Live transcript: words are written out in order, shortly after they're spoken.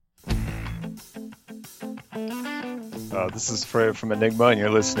This is Frey from Enigma, and you're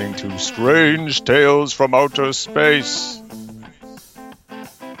listening to Strange Tales from Outer Space.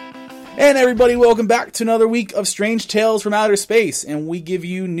 And everybody, welcome back to another week of Strange Tales from Outer Space. And we give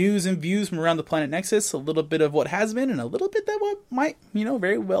you news and views from around the planet Nexus, a little bit of what has been, and a little bit that what might,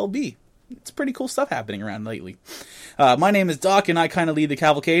 very well be. It's pretty cool stuff happening around lately. My name is Doc, and I kind of lead the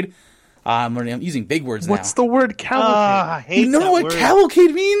cavalcade. I'm using big words now. What's the word cavalcade? I hate You know that what word.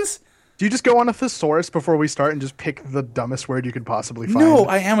 cavalcade means? Do you just go on a thesaurus before we start and just pick the dumbest word you could possibly find? No,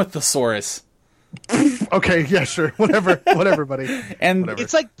 I am a thesaurus. Okay, yeah, sure. Whatever, buddy. And Whatever.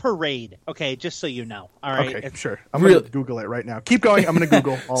 It's like parade, okay, just so you know. All right. Okay, sure. I'm going to Google it right now. Keep going. I'm going to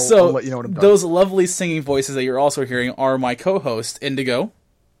Google. I'll let you know what I'm done. those lovely singing voices that you're also hearing are my co-host, Indigo,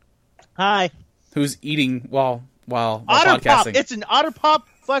 Hi. who's eating while Otter Pop. podcasting. It's an Otter Pop.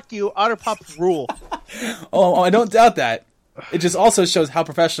 Fuck you. Otter Pop rule. Oh, I don't doubt that. It just also shows how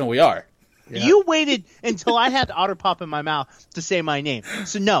professional we are. Yeah. You waited until I had Otter Pop in my mouth to say my name.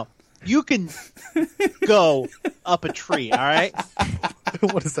 So no, you can go up a tree, all right?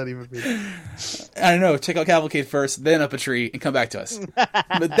 What does that even mean? I don't know. Check out Cavalcade first, then up a tree, and come back to us.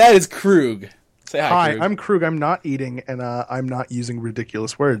 But that is Krug. Say hi, Hi, Krug. I'm Krug. I'm not eating, and I'm not using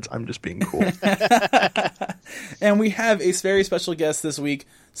ridiculous words. I'm just being cool. And we have a very special guest this week,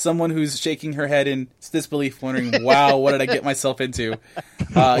 someone who's shaking her head in disbelief, wondering, wow, what did I get myself into?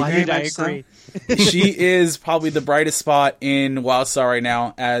 Why did I agree? She is probably the brightest spot in WildStar right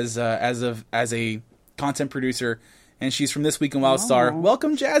now as a content producer, and she's from This Week in WildStar.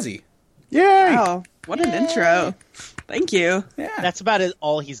 Welcome, Jazzy. Yay! Wow, what an intro. Thank you. Yeah, That's about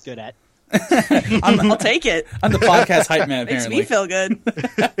all he's good at. I'll take it. I'm the podcast hype man, Makes apparently. me feel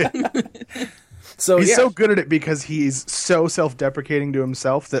good. So He's yeah. so good at it because he's so self-deprecating to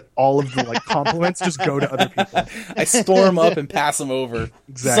himself that all of the compliments just go to other people. I storm up and pass them over.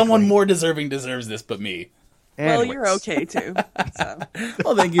 Exactly. Someone more deserving deserves this but me. Well, Anyways. you're okay too. So.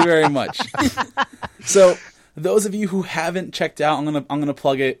 Well, thank you very much. So, those of you who haven't checked out, I'm gonna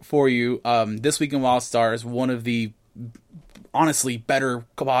plug it for you. This Week in WildStar is one of the honestly better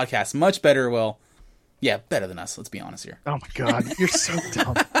podcasts, much better. Well, yeah, better than us. Let's be honest here. Oh my god, you're so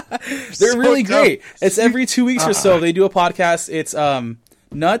dumb. They're So really dumb. great. It's every 2 weeks or so they do a podcast. It's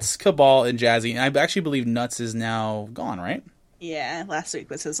Nuts, Cabal, and Jazzy, and I actually believe Nuts is now gone, right? Yeah, last week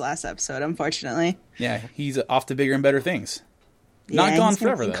was his last episode, unfortunately. Yeah, he's off to bigger and better things. Not Yeah, gone he's gonna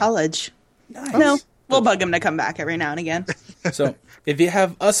forever be in though. college. Nice. No, we'll bug him to come back every now and again. So if you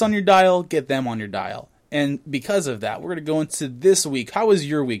have us on your dial, get them on your dial. And because of that, we're going to go into this week. How was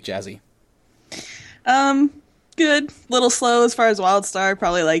your week, Jazzy? Good. Little slow as far as WildStar,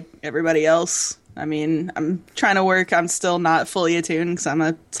 probably like everybody else. I mean, I'm trying to work. I'm still not fully attuned because I'm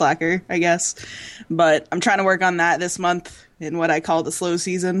a slacker, I guess. But I'm trying to work on that this month in what I call the slow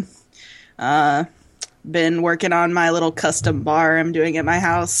season. Been working on my little custom bar I'm doing at my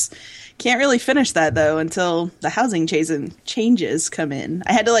house. Can't really finish that, though, until the housing changes come in.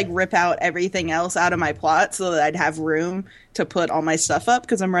 I had to, rip out everything else out of my plot so that I'd have room to put all my stuff up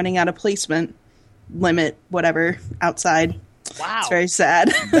because I'm running out of placement limit, whatever, outside. Wow. It's very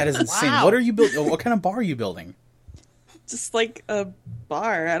sad. That is insane. Wow. What are you building? What kind of bar are you building? Just like a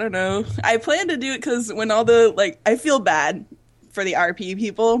bar. I don't know. I plan to do it because when all the, I feel bad for the RP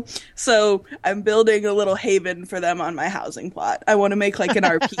people. So I'm building a little haven for them on my housing plot. I want to make an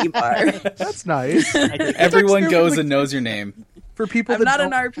RP bar. That's nice. Everyone goes and knows your name. For people I'm that not an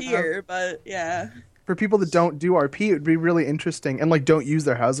don't RPer, but yeah. for people that don't do RP, it would be really interesting and don't use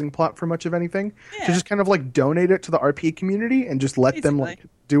their housing plot for much of anything Yeah. to just kind of donate it to the RP community and just let them Basically.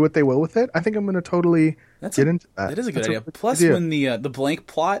 do what they will with it. I think I'm going to totally get into that. That is a good That's idea. really Plus, idea. when the blank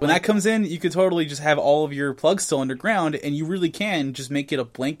plot, when that comes in, you could totally just have all of your plugs still underground, and you really can just make it a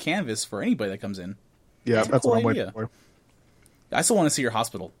blank canvas for anybody that comes in. yeah, that's cool what I'm idea. waiting for. I still want to see your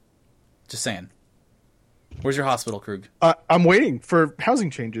hospital. Just saying. Where's your hospital, Krug? I'm waiting for housing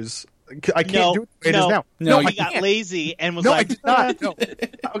changes. I can't No, do it the way it is no, now. No, he I got can't. lazy and was No, I like, did not. No.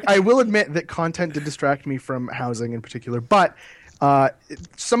 I will admit that content did distract me from housing in particular, but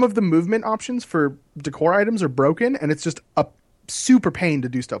some of the movement options for decor items are broken, and it's just a super pain to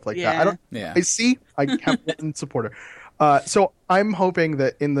do stuff like that. Yeah. I have one supporter. So I'm hoping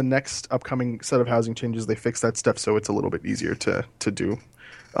that in the next upcoming set of housing changes, they fix that stuff so it's a little bit easier to do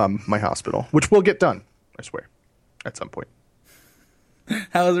my hospital, which will get done, I swear, at some point.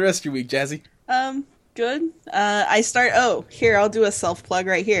 How was the rest of your week, Jazzy? Good. I'll do a self plug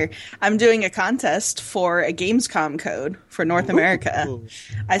right here. I'm doing a contest for a Gamescom code for North America.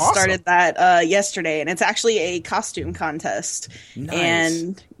 I started that yesterday, and it's actually a costume contest. Nice.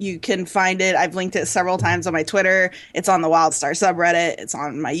 And you can find it. I've linked it several times on my Twitter. It's on the WildStar subreddit. It's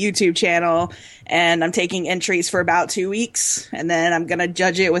on my YouTube channel. And I'm taking entries for about 2 weeks. And then I'm going to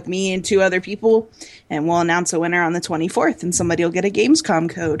judge it with me and 2 other people. And we'll announce a winner on the 24th. And somebody will get a Gamescom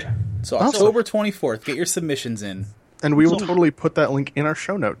code. So October 24th, get your submissions in. And we will totally put that link in our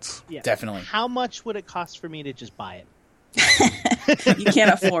show notes. Yeah. Definitely. How much would it cost for me to just buy it? You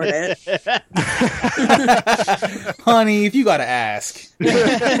can't afford it. Honey, if you gotta ask.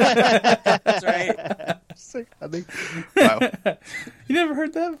 That's right. Say, honey. Wow. You never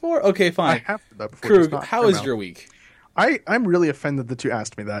heard that before? Okay, I fine. have heard that before. just Krug, not how from was Mel. your week? I'm really offended that you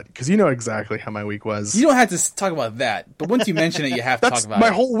asked me that, because you know exactly how my week was. You don't have to talk about that, but once you mention it, you have to That's talk about my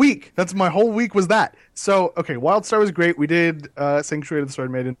it. whole week. That's my whole week was that. So, okay, WildStar was great. We did Sanctuary of the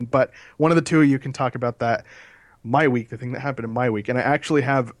Sword Maiden, but one of the two of you can talk about that. My week, the thing that happened in my week, and I actually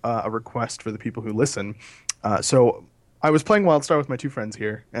have a request for the people who listen. So I was playing WildStar with my 2 friends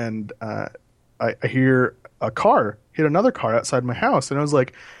here, and I hear a car hit another car outside my house, and I was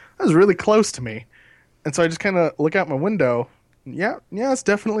like, that was really close to me. And so I just kind of look out my window. Yeah, it's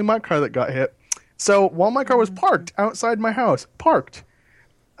definitely my car that got hit. So while my car was parked outside my house, I'm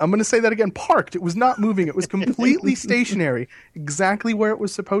going to say that again, parked. It was not moving. It was completely stationary, exactly where it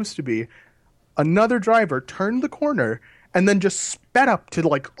was supposed to be. Another driver turned the corner and then just sped up to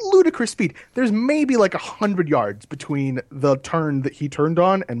like ludicrous speed. There's maybe like 100 yards between the turn that he turned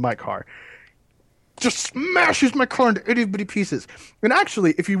on and my car. Just smashes my car into itty bitty pieces. And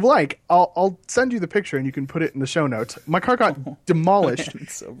actually, if you like, I'll send you the picture and you can put it in the show notes. My car got demolished.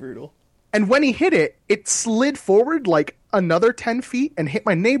 It's so brutal. And when he hit it, it slid forward like another 10 feet and hit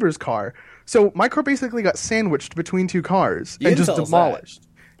my neighbor's car. So my car basically got sandwiched between 2 cars You and didn't just tell us demolished.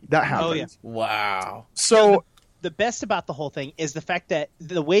 That happened. Oh, yeah. Wow. So The best about the whole thing is the fact that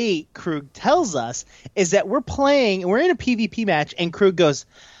the way Krug tells us is that we're in a PvP match, and Krug goes,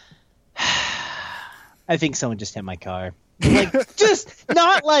 I think someone just hit my car. Like, just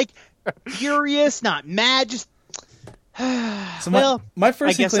not like furious, not mad, just So well, my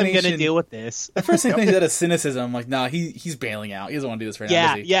first I guess I'm inclination, going to deal with this. My first inclination is out of cynicism. I'm like, nah, he's bailing out. He doesn't want to do this right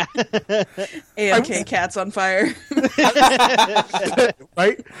now, does he? Yeah. AFK cat's on fire.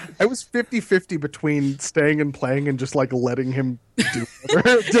 right? I was 50-50 between staying and playing and just like letting him do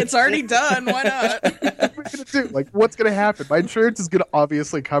whatever. It's already done. Why not? What are we gonna do? Like, what's gonna happen? My insurance is gonna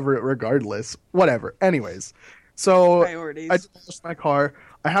obviously cover it regardless. Whatever. Anyways, so Priorities. I demolished my car.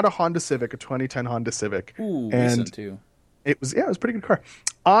 I had a Honda Civic, a 2010 Honda Civic, Ooh, and recent too. it was a pretty good car.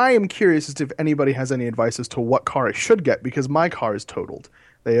 I am curious as to if anybody has any advice as to what car I should get, because my car is totaled.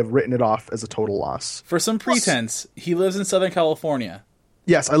 They have written it off as a total loss. For some pretense, he lives in Southern California.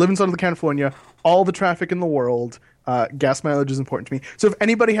 Yes, I live in Southern California. All the traffic in the world. Gas mileage is important to me. So if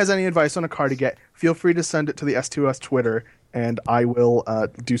anybody has any advice on a car to get, feel free to send it to the S2S Twitter, and I will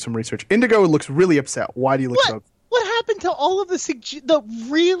do some research. Indigo looks really upset. Why do you look so? What happened to all of the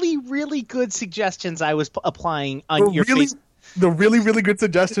really, really good suggestions I was applying on your face? The really, really good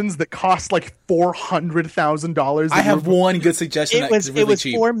suggestions that cost like $400,000. I have one good suggestion. It was that's really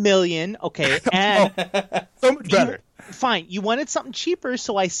cheap. $4 million. Okay, and so much better. Fine, you wanted something cheaper,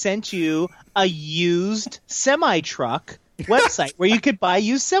 so I sent you a used semi-truck website where you could buy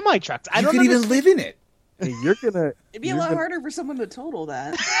used semi-trucks. I You don't could even understand. live in it. Hey, you're gonna. It'd be a lot harder for someone to total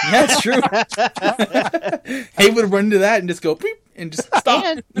that. That's true. He would run into that and just go beep and just stop.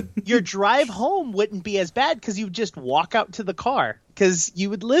 And your drive home wouldn't be as bad because you would just walk out to the car because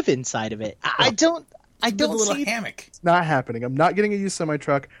you would live inside of it. I don't Build a little see. hammock. It's not happening. I'm not getting a used semi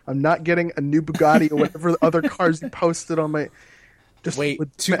truck. I'm not getting a new Bugatti or whatever other cars you posted on my. Just Wait,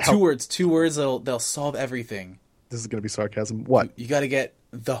 with- two help. words. 2 words. They'll solve everything. This is gonna be sarcasm. What? You got to get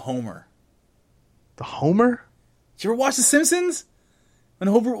the Homer. The Homer? Did you ever watch The Simpsons? When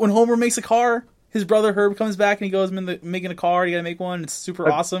Homer makes a car, his brother Herb comes back and he goes, "I'm making a car. You got to make one. It's super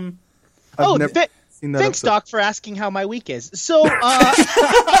awesome." I've never seen that Thanks, episode. Doc, for asking how my week is. So,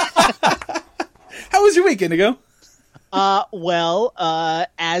 How was your week, Indigo?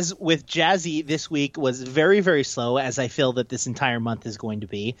 as with Jazzy, this week was very, very slow, as I feel that this entire month is going to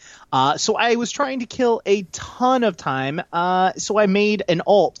be. So I was trying to kill a ton of time. So I made an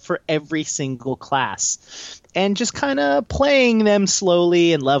alt for every single class. And just kind of playing them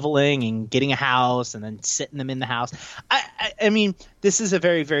slowly and leveling and getting a house and then sitting them in the house. I mean, this is a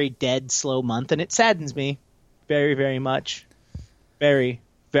very, very dead, slow month, and it saddens me very, very much. Very,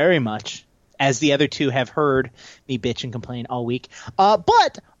 very much. As the other two have heard me bitch and complain all week.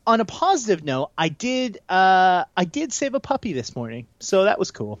 But on a positive note, I did save a puppy this morning, so that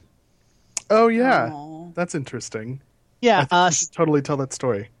was cool. Oh yeah, Aw. that's interesting. Yeah, I think you should totally tell that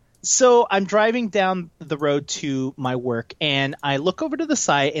story. so I'm driving down the road to my work, and I look over to the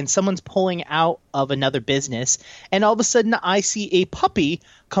side, and someone's pulling out of another business, and all of a sudden I see a puppy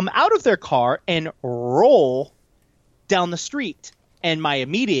come out of their car and roll down the street. And my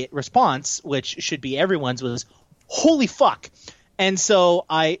immediate response, which should be everyone's, was, holy fuck. And so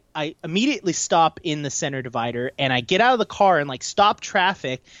I immediately stop in the center divider, and I get out of the car and like stop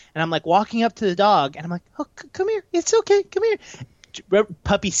traffic, and I'm like walking up to the dog, and I'm like, oh, come here, it's okay, come here.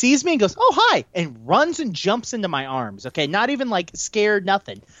 Puppy sees me and goes, oh, hi, and runs and jumps into my arms. Okay, not even like scared,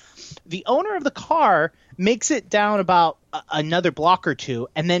 nothing. The owner of the car makes it down about another block or two,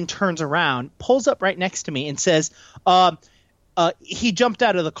 and then turns around, pulls up right next to me, and says, he jumped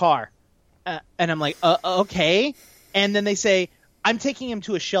out of the car. And I'm like, okay. And then they say, I'm taking him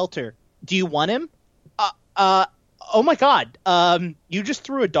to a shelter. Do you want him? Oh my God. You just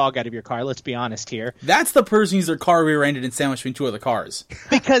threw a dog out of your car. Let's be honest here. That's the person who's their car rear-ended and sandwiched between two other cars.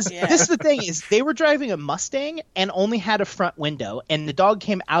 Because Yeah. this is the thing is they were driving a Mustang and only had a front window, and the dog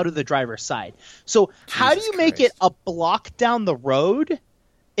came out of the driver's side. So how do you Jesus make Christ. it a block down the road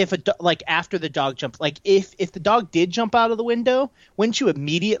if like after the dog jumped? Like if the dog did jump out of the window, wouldn't you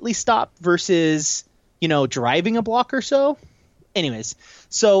immediately stop versus, driving a block or so? Anyways,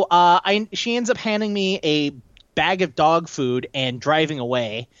 so she ends up handing me a bag of dog food and driving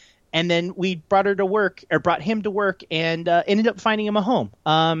away. And then we brought him to work, and ended up finding him a home.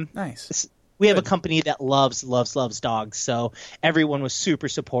 Nice. We have a company that loves dogs, so everyone was super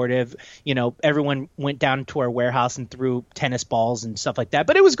supportive. Everyone went down to our warehouse and threw tennis balls and stuff like that.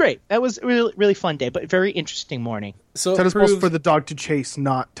 But it was great. That was a really, really fun day, but very interesting morning. So Tennis it balls proves, for the dog to chase,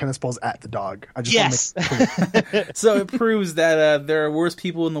 not tennis balls at the dog. I just Yes. want to make it so it proves that there are worse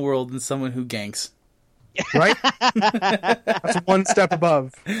people in the world than someone who ganks. clear, right? That's one step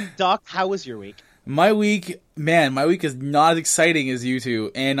above. Doc, how was your week? My week is not as exciting as you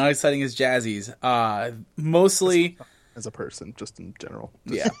two, and not as exciting as Jazzy's. Mostly, As a person, just in general.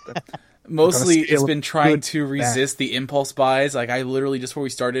 yeah. Mostly, On a scale it's of been trying good to to resist the impulse buys. Like, I literally, just before we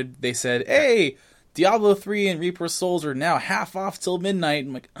started, they said, hey, Diablo 3 and Reaper of Souls are now half off till midnight.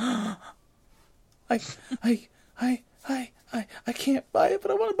 I'm like, I can't buy it, but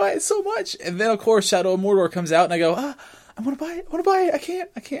I want to buy it so much. And then, of course, Shadow of Mordor comes out, and I go, I want to buy it. I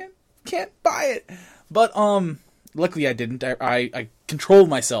can't buy it. But, luckily I didn't. I controlled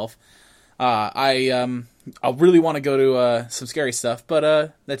myself. I really want to go to some scary stuff,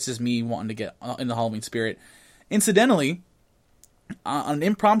 but that's just me wanting to get in the Halloween spirit. Incidentally, on an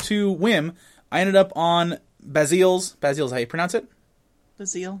impromptu whim, I ended up on Basil's how you pronounce it?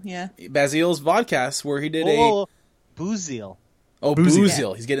 Bazil, yeah. Basil's vodcast, where he did Boozil.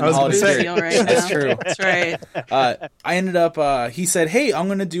 Boozil. He's getting I the was holiday gonna spirit. say. Bazil right That's now. true. That's right. I ended up, he said, hey, I'm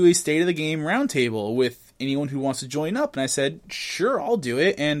going to do a State of the Game roundtable with anyone who wants to join up. And I said, sure, I'll do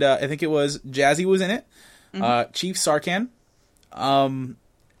it. And I think it was Jazzy was in it. Chief Sarkhan. I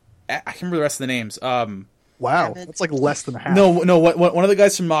can't remember the rest of the names. Wow, Avid. that's like less than half. No, one of the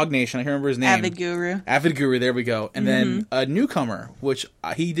guys from Mog Nation. I can't remember his name. Avid Guru. Avid Guru, there we go. And then a newcomer, which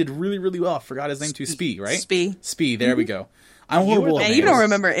he did really, really well. I forgot his name too. Spee, right? Spee. There we go. I'm horrible with Man, names. you don't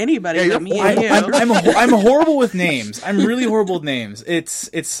remember anybody Yeah, but me you're- and you. I'm horrible with names. I'm really horrible with names.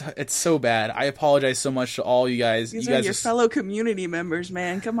 It's so bad. I apologize so much to all you guys. These You are guys your fellow community members,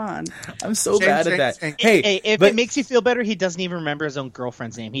 man. Come on. I'm so Shame, bad shame, at that. shame. Hey, Hey, if but it makes you feel better, he doesn't even remember his own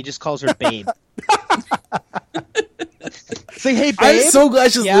girlfriend's name. He just calls her Babe. Say, hey, Babe. I'm so glad you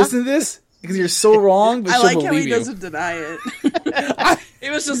just Yeah? listened to this because you're so wrong, but I she'll like how believe he you. doesn't deny it. It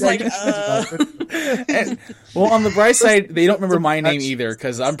was just like, Well, on the bright side, they don't remember my name either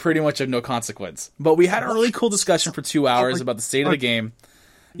because I'm pretty much of no consequence. But we had a really cool discussion for 2 hours about the state of the game.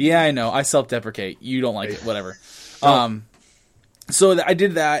 Yeah, I know. I self-deprecate. You don't like it. Whatever. So I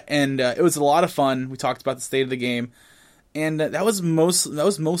did that, and it was a lot of fun. We talked about the state of the game, and that was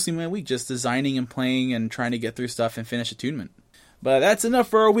mostly my week, just designing and playing and trying to get through stuff and finish Attunement. But that's enough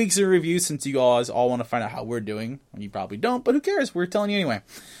for our weeks in review, since you guys all want to find out how we're doing. You probably don't, but who cares? We're telling you anyway.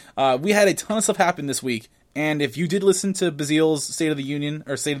 We had a ton of stuff happen this week, and if you did listen to Bazil's State of the Union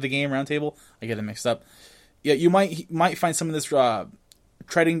or State of the Game roundtable, I get them mixed up. Yeah, you might find some of this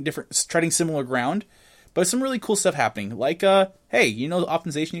treading similar ground, but some really cool stuff happening. Like, hey, the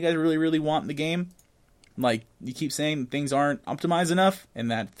optimization you guys really, really want in the game? Like, you keep saying things aren't optimized enough and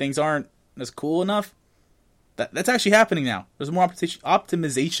that things aren't as cool enough. That's actually happening now. There's more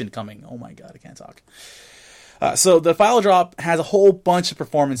optimization coming. Oh my god, I can't talk. So the file drop has a whole bunch of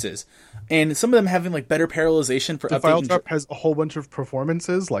performances, and some of them having like better parallelization for The file updating. drop has a whole bunch of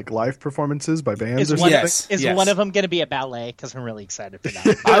performances, like live performances by bands Is or one, something. Yes. is one of them going to be a ballet? Because I'm really excited for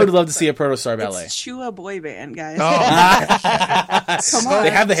that. I would love to see a Protostar ballet. It's Chua boy band, guys. Oh, Come on. They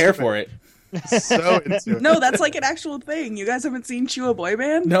have the hair for it. so into it. No, that's like an actual thing. You guys haven't seen Chua boy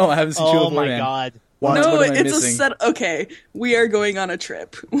band? No, I haven't seen Chua Oh Boy my Band. god. What- No, what am I it's missing? a set. Okay, we are going on a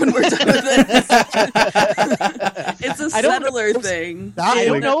trip when we're done with this. It's a I don't- settler thing. I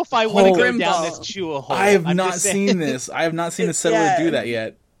don't know if I want to go Grimble. down this Chua hole. I have I'm not just saying. seen this. I have not seen the It's- settler yeah. do that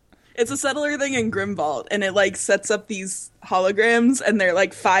yet. It's a settler thing in Grimvault, and it like sets up these holograms, and they're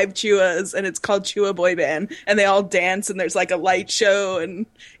like 5 Chuas, and it's called Chua Boy Band, and they all dance, and there's like a light show, and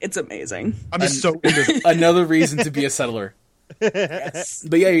it's amazing. I'm just so into it. Another reason to be a settler. Yes.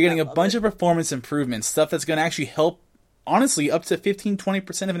 But yeah, you're getting a bunch of performance improvements, stuff that's going to actually help, honestly, up to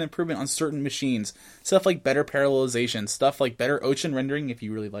 15-20% of an improvement on certain machines. Stuff like better parallelization, stuff like better ocean rendering if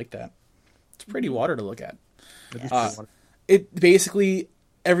you really like that. It's pretty water to look at. It basically,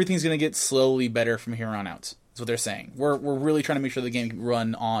 everything's going to get slowly better from here on out. That's what they're saying. We're really trying to make sure the game can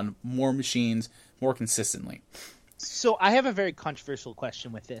run on more machines more consistently. So I have a very controversial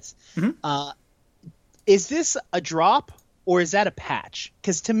question with this. Mm-hmm. Is this a drop or is that a patch?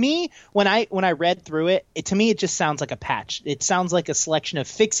 Because to me, when I read through it, to me it just sounds like a patch. It sounds like a selection of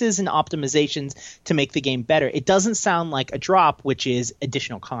fixes and optimizations to make the game better. It doesn't sound like a drop, which is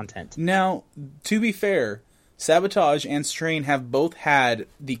additional content. Now, to be fair, Sabotage and Strain have both had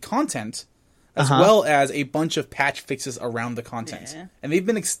the content as well as a bunch of patch fixes around the content. Yeah. And they've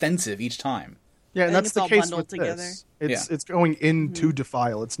been extensive each time. Yeah, and think that's it's the all case bundled with together. this. It's Yeah. it's going into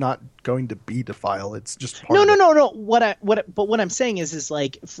Defile. It's not going to be Defile. It's just part No, of no, it. no, no. What I'm saying is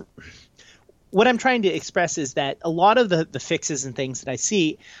like, what I'm trying to express is that a lot of the fixes and things that I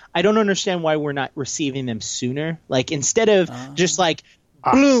see, I don't understand why we're not receiving them sooner. Like instead of just like,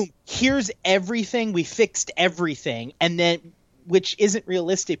 boom, here's everything, we fixed everything, and then. Which isn't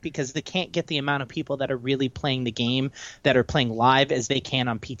realistic because they can't get the amount of people that are really playing the game that are playing live as they can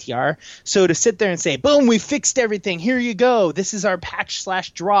on PTR. So to sit there and say, boom, we fixed everything. Here you go. This is our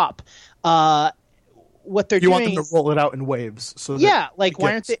patch/drop. What they're You doing want them is, to roll it out in waves. So that yeah, like it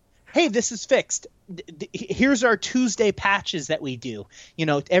why aren't gets- they? Hey, this is fixed. Here's our Tuesday patches that we do. You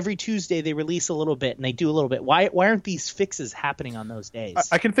know, every Tuesday they release a little bit and they do a little bit. Why aren't these fixes happening on those days?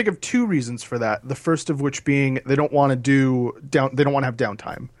 I can think of 2 reasons for that. The first of which being they don't want to have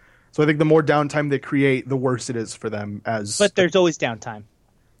downtime. So I think the more downtime they create, the worse it is for them. But there's always downtime.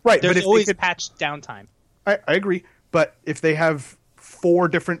 right. There's But if always they could, patch downtime. I agree. But if they have 4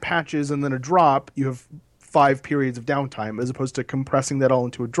 different patches and then a drop, you have 5 periods of downtime, as opposed to compressing that all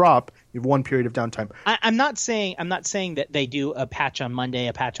into a drop. You have 1 period of downtime. I'm not saying that they do a patch on Monday,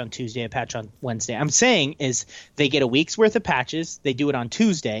 a patch on Tuesday, a patch on Wednesday. I'm saying is they get a week's worth of patches, they do it on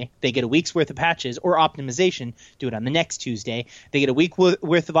Tuesday, they get a week's worth of patches or optimization, do it on the next Tuesday. They get a week worth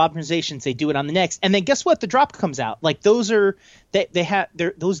of optimizations, they do it on the next, and then guess what? The drop comes out. Like those are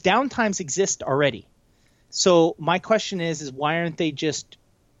those downtimes exist already. So my question is why aren't they just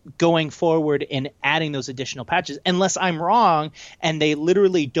going forward and adding those additional patches, unless I'm wrong and they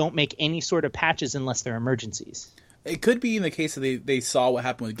literally don't make any sort of patches unless they're emergencies. It could be in the case that they saw what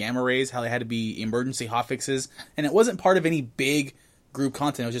happened with Gamma Rays, how they had to be emergency hotfixes, and it wasn't part of any big group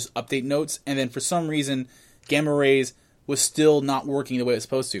content, it was just update notes, and then for some reason, Gamma Rays was still not working the way it's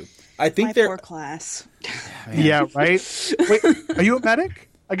supposed to. I think My they're... poor class. Yeah, right? Wait, are you a medic?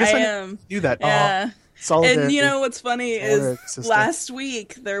 I guess I I am. do that. Yeah. Solidarity. And you know what's funny Solidarity, is sister. last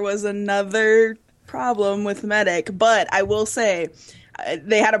week there was another problem with Medic, but I will say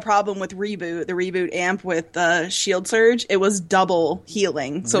they had a problem with Reboot, the Reboot amp with Shield Surge. It was double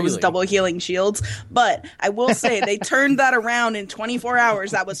healing, so it was Really? double healing shields. But I will say they turned that around in 24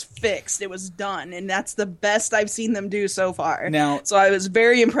 hours. That was fixed. It was done, and that's the best I've seen them do so far. Now- so I was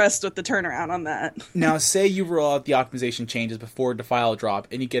very impressed with the turnaround on that. Now, say you roll out the optimization changes before Defile drop,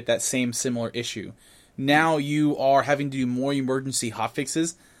 and you get that same similar issue. Now you are having to do more emergency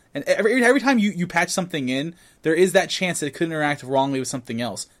hotfixes, and every time you patch something in, there is that chance that it could interact wrongly with something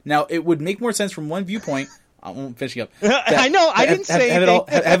else. Now, it would make more sense from one viewpoint. I won't finish up. I know, I didn't say have it all,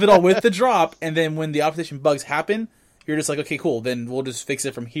 anything. have it all with the drop, and then when the optimization bugs happen, you're just like, okay, cool. Then we'll just fix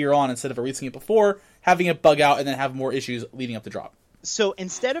it from here on instead of releasing it before, having it bug out, and then have more issues leading up the drop. So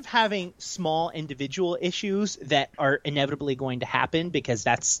instead of having small individual issues that are inevitably going to happen because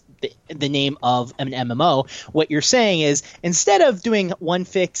that's the name of an MMO, what you're saying is instead of doing one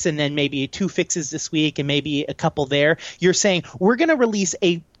fix and then maybe 2 fixes this week and maybe a couple there, you're saying we're going to release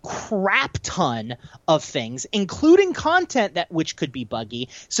a crap ton of things, including content which could be buggy.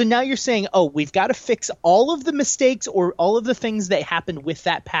 So now you're saying, oh, we've got to fix all of the mistakes or all of the things that happened with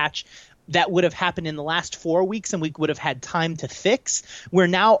that patch that would have happened in the last 4 weeks and we would have had time to fix. We're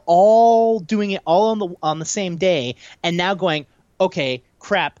now all doing it all on the same day, and now going, okay,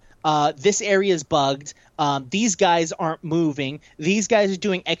 crap, this area is bugged. These guys aren't moving. These guys are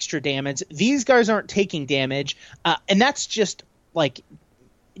doing extra damage. These guys aren't taking damage. And that's just like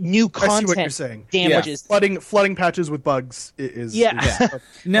new content. I see what you're saying. Damages. Flooding patches with bugs is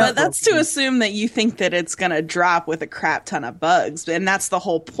No, But that's to assume that you think that it's going to drop with a crap ton of bugs. And that's the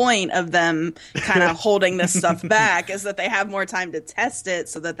whole point of them kind of holding this stuff back, is that they have more time to test it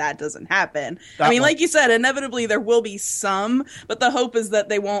so that doesn't happen. Like you said, inevitably there will be some, but the hope is that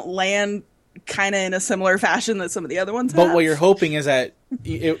they won't land kind of in a similar fashion that some of the other ones have. But what you're hoping is that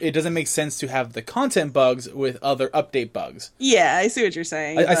it doesn't make sense to have the content bugs with other update bugs. Yeah, I see what you're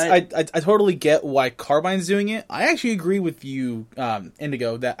saying. I totally get why Carbine's doing it. I actually agree with you,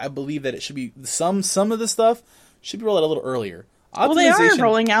 Indigo, that I believe that it should be some of the stuff should be rolled out a little earlier. Well, they are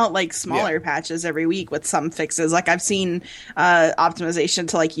rolling out like smaller patches every week with some fixes. Like I've seen optimization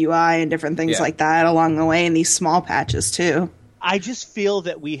to like UI and different things like that along the way in these small patches too. I just feel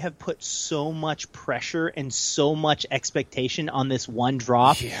that we have put so much pressure and so much expectation on this one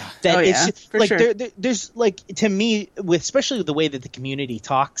drop that it's just, like sure. there's like, to me, with especially the way that the community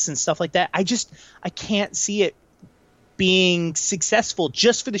talks and stuff like that, I can't see it being successful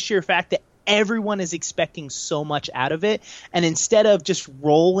just for the sheer fact that everyone is expecting so much out of it, and instead of just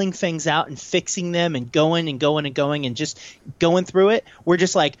rolling things out and fixing them and going and just going through it, we're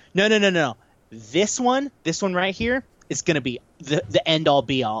just like, no. This one right here is going to be the end all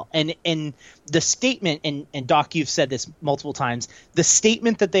be all. And the statement, and Doc, you've said this multiple times, the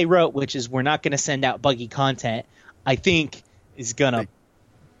statement that they wrote, which is we're not going to send out buggy content, I think is going to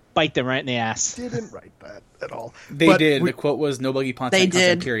bite them right in the ass. They didn't write that at all. They did. The quote was no buggy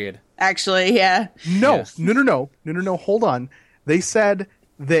content, period. Actually, yeah. No. Hold on. They said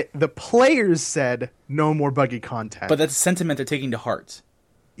that the players said no more buggy content. But that's a sentiment they're taking to heart.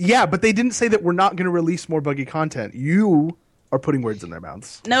 Yeah, but they didn't say that we're not going to release more buggy content. You are putting words in their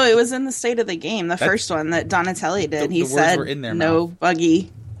mouths. No, it was in the state of the game, the first one that Donatelli did. He said no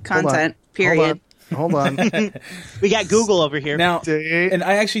buggy content, period. Hold on. We got Google over here. Now, and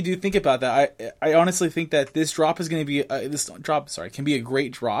I actually do think about that. I honestly think that this drop is going to be can be a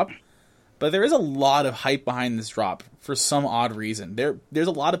great drop, but there is a lot of hype behind this drop for some odd reason. There's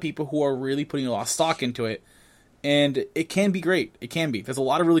a lot of people who are really putting a lot of stock into it. And it can be great. It can be. There's a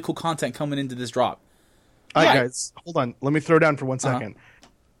lot of really cool content coming into this drop. All right, guys. Hold on. Let me throw down for 1 second.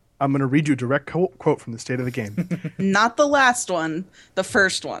 I'm going to read you a direct quote from the State of the Game. Not the last one. The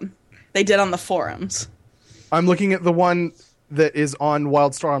first one. They did on the forums. I'm looking at the one that is on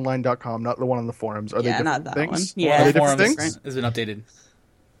WildStarOnline.com, not the one on the forums. Are they different not that things? one. Yeah. Are they different things? Has been updated.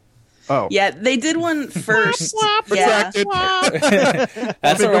 Oh. Yeah, they did one first. Retracted.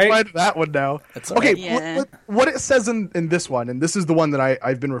 That's all right. Go find that one now. That's all right. Yeah. What it says in this one, and this is the one that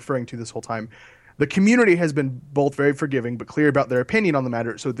I've been referring to this whole time, the community has been both very forgiving but clear about their opinion on the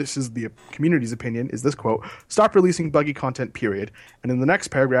matter. So this is the community's opinion, is this quote, "Stop releasing buggy content, period." And in the next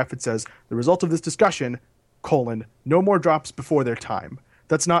paragraph it says, "The result of this discussion, no more drops before their time."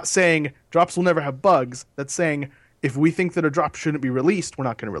 That's not saying drops will never have bugs. That's saying if we think that a drop shouldn't be released, we're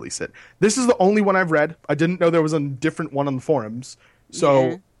not going to release it. This is the only one I've read. I didn't know there was a different one on the forums.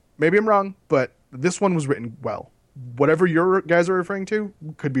 So maybe I'm wrong, but this one was written well. Whatever your guys are referring to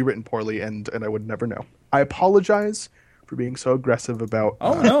could be written poorly, and I would never know. I apologize for being so aggressive about...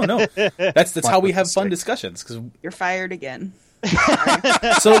 no. That's how we have fun discussions. 'Cause You're fired again.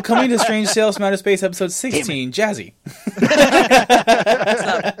 So coming to Strange Tales from Outer Space, episode 16, Jazzy.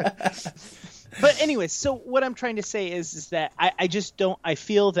 But anyways, so what I'm trying to say is that I just don't. I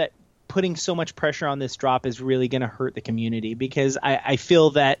feel that putting so much pressure on this drop is really going to hurt the community, because I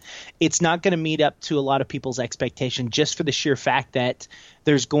feel that it's not going to meet up to a lot of people's expectation, just for the sheer fact that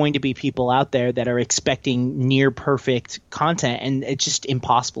there's going to be people out there that are expecting near perfect content, and it's just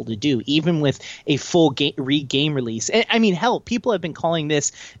impossible to do, even with a full game release. And, I mean, hell, people have been calling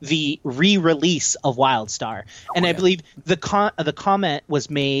this the re-release of WildStar, and I believe the comment was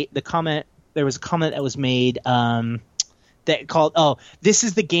made. There was a comment that was made that called, this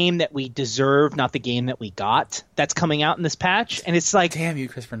is the game that we deserve, not the game that we got, that's coming out in this patch. And it's like, damn you,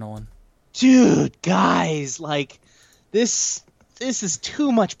 Christopher Nolan. Dude, guys, like, this is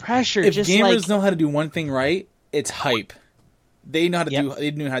too much pressure. If just gamers know how to do one thing right, it's hype. They know how to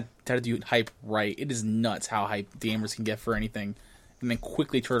they know how to do hype right. It is nuts how hype gamers can get for anything and then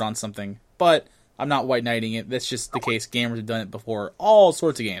quickly turn on something. But I'm not white knighting it. That's just the case. Gamers have done it before. All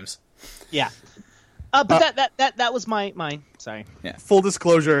sorts of games. Yeah. But that was mine. Sorry. Yeah. Full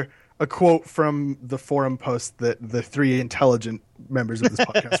disclosure, a quote from the forum post that the three intelligent members of this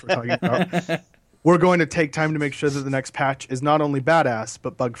podcast were talking about. We're going to take time to make sure that the next patch is not only badass,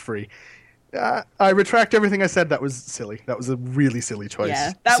 but bug-free. I retract everything I said. That was silly. That was a really silly choice.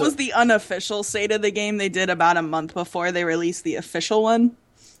 Yeah, that was the unofficial state of the game they did about a month before they released the official one.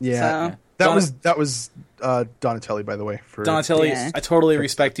 Yeah. So. That was Donatelli, by the way. For Donatelli, Yeah. I totally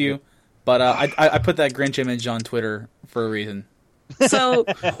respect you, but I put that Grinch image on Twitter for a reason. So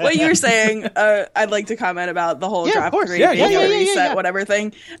what you were saying, I'd like to comment about the whole Yeah, of drop course. 3 Yeah, video yeah, reset, whatever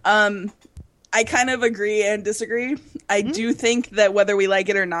thing. I kind of agree and disagree. I do think that whether we like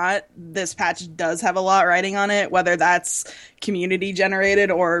it or not, this patch does have a lot riding on it, whether that's community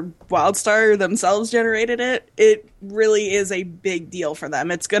generated or WildStar themselves generated it. It really is a big deal for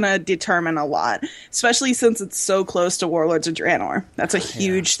them. It's going to determine a lot, especially since it's so close to Warlords of Draenor. That's a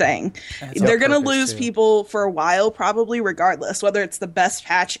huge thing. They're going to lose people for a while, probably regardless, whether it's the best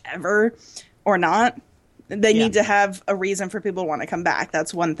patch ever or not. They need to have a reason for people to want to come back.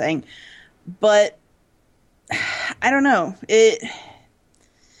 That's one thing. But I don't know.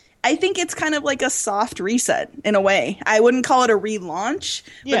 I think it's kind of like a soft reset in a way. I wouldn't call it a relaunch,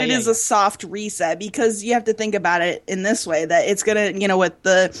 but it is a soft reset because you have to think about it in this way that it's going to, with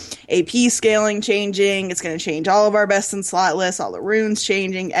the AP scaling changing, it's going to change all of our best in slot lists, all the runes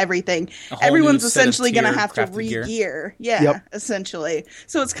changing, everything. Everyone's essentially going to have to re-gear. Yeah, essentially.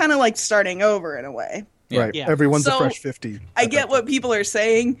 So it's kind of like starting over in a way. Right. Yeah. Everyone's a So, fresh 50. I get what people are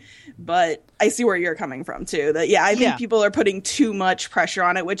saying, but I see where you're coming from too. That I think people are putting too much pressure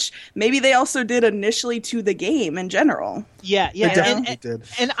on it, which maybe they also did initially to the game in general. Yeah. They definitely did.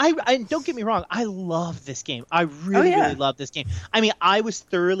 And I don't get me wrong, I love this game. I really love this game. I mean, I was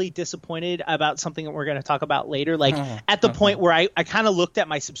thoroughly disappointed about something that we're going to talk about later. Like at the point where I kind of looked at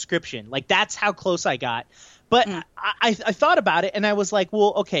my subscription, like that's how close I got. But I thought about it and I was like,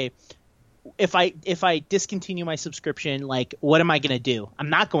 well, okay. If I discontinue my subscription, like, what am I going to do?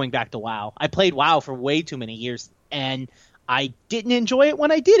 I'm not going back to WoW. I played WoW for way too many years, and I didn't enjoy it when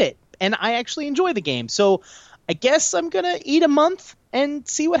I did it. And I actually enjoy the game. So I guess I'm going to eat a month and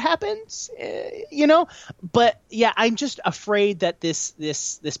see what happens, But, yeah, I'm just afraid that this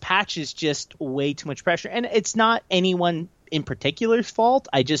patch is just way too much pressure. And it's not anyone in particular's fault.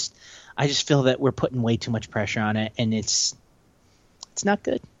 I just feel that we're putting way too much pressure on it, and it's not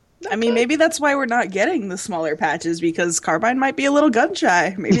good. I mean, maybe that's why we're not getting the smaller patches because Carbine might be a little gun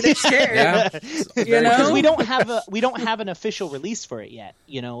shy. Maybe they're scared. Because we don't have an official release for it yet.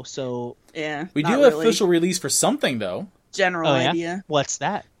 So yeah, we do have official release for something though. General idea. What's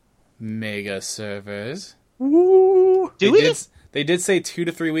that? Mega servers. Ooh. Do we? They did say 2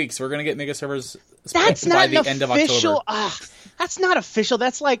 to 3 weeks. We're gonna get mega servers that's by not the end of October. That's not official.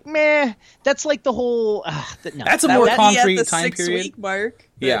 That's like meh. That's like the whole. No. That's a more concrete the time period. 6-week mark.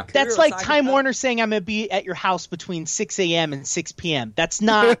 Yeah. That's like Time Warner saying I'm going to be at your house between 6 a.m. and 6 p.m. That's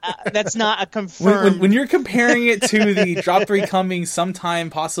not a confirmed. When you're comparing it to the Drop 3 coming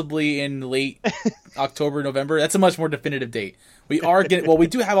sometime possibly in late October, November, that's a much more definitive date. We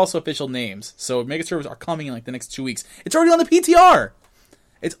do have also official names. So mega servers are coming in like the next 2 weeks. It's already on the PTR.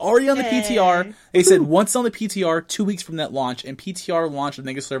 It's already on the PTR. They said once on the PTR, 2 weeks from that launch, and PTR launched with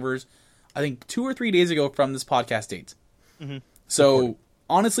mega servers, I think 2 or 3 days ago from this podcast date. Mm-hmm. So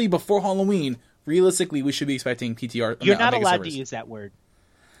honestly, before Halloween, realistically, we should be expecting PTR. You're not mega allowed servers. to use that word.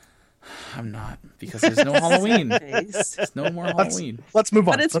 I'm not, because there's no Halloween. There's no more Halloween. Let's move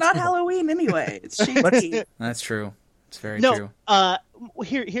on. But it's Let's not move on. Halloween anyway. It's cheesy. That's true. It's very No, true. I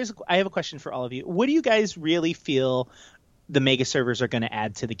have a question for all of you. What do you guys really feel the mega servers are going to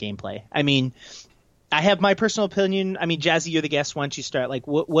add to the gameplay? I mean, I have my personal opinion. I mean, Jazzy, you're the guest. Why don't you start? Like,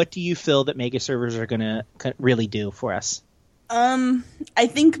 what do you feel that mega servers are going to really do for us? I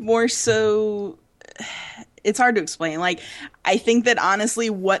think more so, it's hard to explain. Like, I think that honestly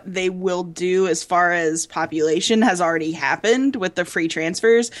what they will do as far as population has already happened with the free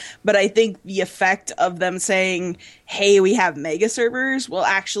transfers, but I think the effect of them saying, hey, we have mega servers will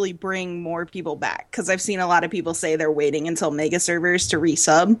actually bring more people back. Because I've seen a lot of people say they're waiting until mega servers to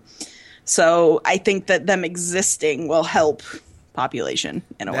resub. So I think that them existing will help population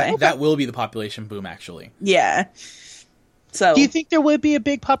in a way. That will be the population boom, actually. Yeah. So, do you think there would be a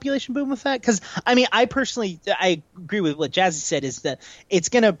big population boom with that? Because, I mean, I agree with what Jazzy said, is that it's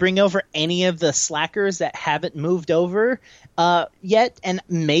going to bring over any of the slackers that haven't moved over yet, and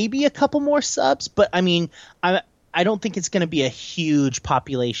maybe a couple more subs. But, I mean, I don't think it's going to be a huge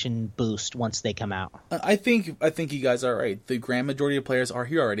population boost once they come out. I think you guys are right. The grand majority of players are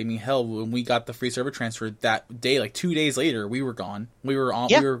here already. I mean, hell, when we got the free server transfer that day, like 2 days later, we were gone. We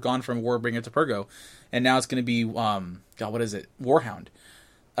were gone from Warbringer to Purgo, and now it's going to be what is it? Warhound.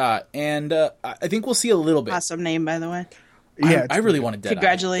 And I think we'll see a little bit. Awesome name, by the way. Yeah, I really wanted Deadeye.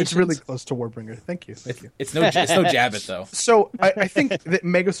 Congratulations. It's really close to Warbringer. Thank you. It's no Jabbit though. So I think that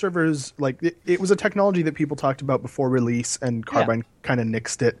mega servers, like it was a technology that people talked about before release, and Carbine kind of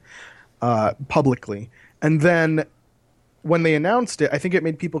nixed it publicly. And then when they announced it, I think it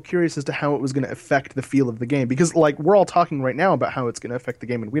made people curious as to how it was going to affect the feel of the game. Because like we're all talking right now about how it's going to affect the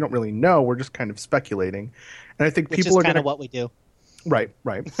game, and we don't really know. We're just kind of speculating. And I think Which people is are kind going of what we do. Right.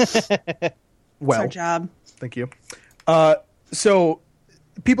 It's Well, our job. thank you. So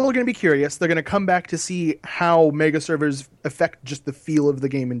people are going to be curious. They're going to come back to see how mega servers affect just the feel of the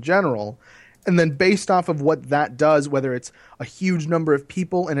game in general. And then based off of what that does, whether it's a huge number of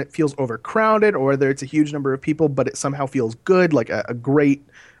people and it feels overcrowded, or whether it's a huge number of people but it somehow feels good, like a great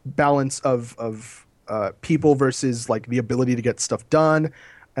balance of people versus like the ability to get stuff done,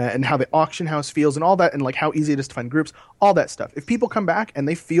 and how the auction house feels and all that, and like how easy it is to find groups, all that stuff. If people come back and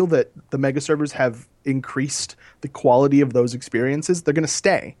they feel that the mega servers have increased the quality of those experiences, they're going to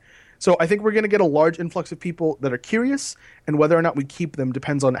stay. So I think we're going to get a large influx of people that are curious, and whether or not we keep them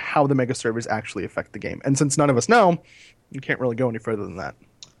depends on how the mega servers actually affect the game. And since none of us know, you can't really go any further than that.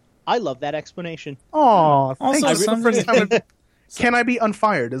 I love that explanation. Oh, Also, can I be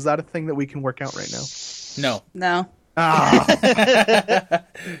unfired? Is that a thing that we can work out right now? No. No. I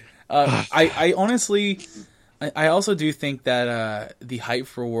honestly, I also do think that the hype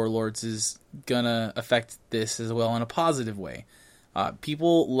for Warlords is gonna affect this as well in a positive way.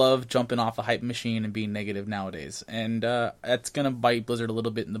 People love jumping off the hype machine and being negative nowadays, and that's gonna bite Blizzard a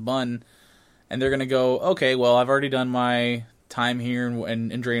little bit in the bun. And they're gonna go, okay, well, I've already done my time here in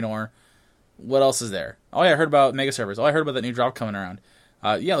Draenor. What else is there? Oh yeah, I heard about mega servers. Oh, I heard about that new drop coming around.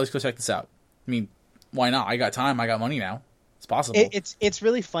 Yeah, let's go check this out. I mean, why not? I got time. I got money now. It's possible. It's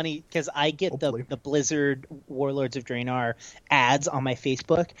really funny because I get the Blizzard Warlords of Draenor ads on my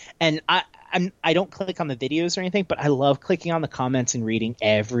Facebook, and I don't click on the videos or anything, but I love clicking on the comments and reading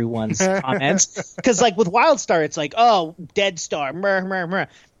everyone's comments. Because like with WildStar, it's like, oh, Dead Star, meh, meh, meh.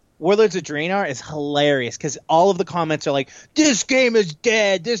 Warlords of Draenor is hilarious because all of the comments are like, this game is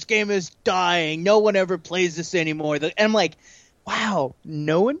dead, this game is dying, no one ever plays this anymore. And I'm like, wow,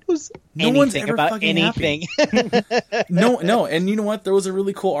 no one knows anything about anything. No, and you know what? There was a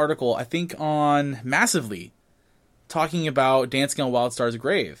really cool article, I think, on Massively, talking about dancing on WildStar's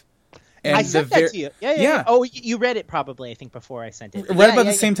grave. And I sent that to you. Yeah. Oh, you read it probably, I think, before I sent it. Right about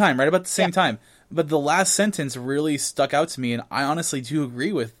the same time. But the last sentence really stuck out to me, and I honestly do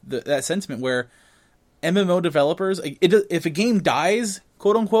agree with that sentiment where MMO developers, if a game dies,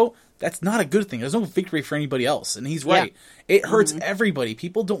 quote unquote, that's not a good thing. There's no victory for anybody else. And he's right. Yeah. It hurts everybody.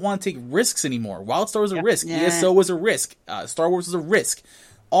 People don't want to take risks anymore. WildStar was a risk. Yeah. ESO was a risk. Star Wars was a risk.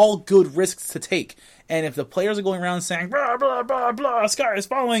 All good risks to take. And if the players are going around saying, blah, blah, blah, blah, sky is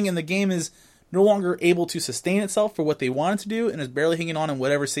falling, and the game is no longer able to sustain itself for what they wanted to do and is barely hanging on in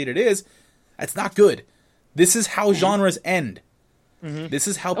whatever state it is, that's not good. This is how genres end. Mm-hmm. This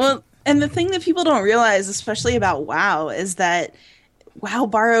is how... Well, and the thing that people don't realize, especially about WoW, is that WoW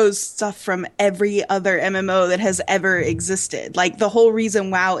borrows stuff from every other MMO that has ever existed. Like, the whole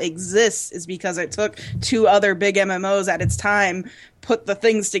reason WoW exists is because it took two other big MMOs at its time, put the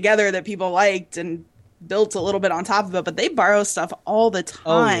things together that people liked, and built a little bit on top of it. But they borrow stuff all the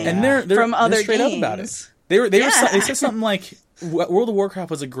time and they're from other straight games. Up about it. They said something like, World of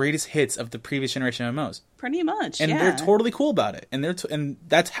Warcraft was the greatest hits of the previous generation MMOs. Pretty much, and they're totally cool about it, and and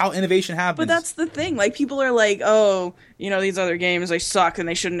that's how innovation happens. But that's the thing. Like, people are like, "Oh, these other games, they suck and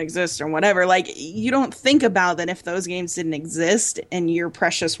they shouldn't exist or whatever." Like, you don't think about that if those games didn't exist, and your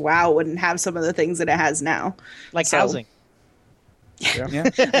precious WoW wouldn't have some of the things that it has now, like housing. Yeah.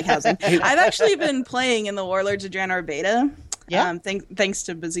 Like housing. I've actually been playing in the Warlords of Draenor beta. Yeah. Thanks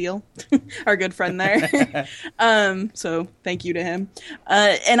to Bazil, our good friend there. So thank you to him.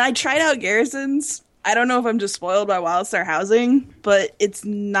 And I tried out Garrisons. I don't know if I'm just spoiled by WildStar housing, but it's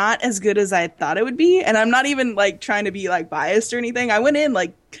not as good as I thought it would be. And I'm not even like trying to be like biased or anything. I went in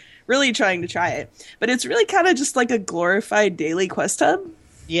like really trying to try it, but it's really kind of just like a glorified daily quest hub.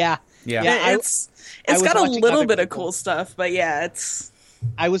 Yeah. It's got a little bit of cool stuff, but yeah, it's.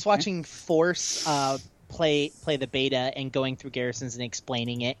 I was watching Force play the beta and going through Garrisons and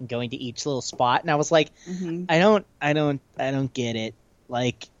explaining it and going to each little spot, and I was like, I don't get it.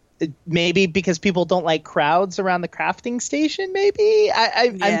 Like, maybe because people don't like crowds around the crafting station. Maybe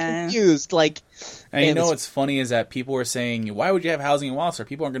I'm confused. Like, and you know what's funny is that people were saying, why would you have housing in WildStar?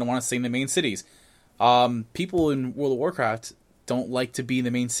 People aren't going to want to stay in the main cities. People in World of Warcraft don't like to be in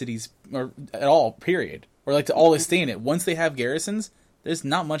the main cities or at all, period. Or like to always stay in it. Once they have garrisons, there's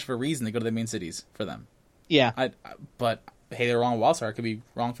not much of a reason to go to the main cities for them. Yeah. But hey, they're wrong with WildStar. I could be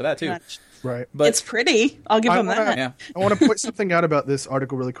wrong for that too. Right. But it's pretty. I'll give them that. Yeah. I want to point something out about this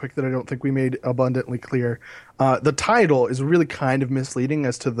article really quick that I don't think we made abundantly clear. The title is really kind of misleading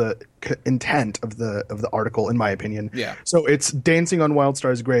as to the intent of the article, in my opinion. Yeah. So it's Dancing on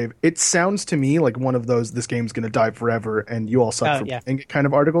Wildstar's Grave. It sounds to me like one of those "this game's going to die forever" and you all suck for playing it kind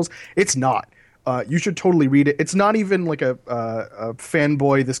of articles. It's not. You should totally read it. It's not even like a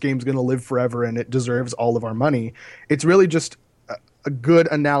fanboy, this game's going to live forever and it deserves all of our money. It's really just a good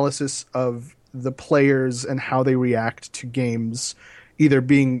analysis of the players and how they react to games either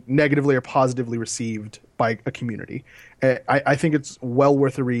being negatively or positively received by a community. I think it's well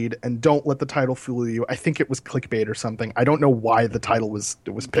worth a read, and don't let the title fool you. I think it was clickbait or something. I don't know why the title was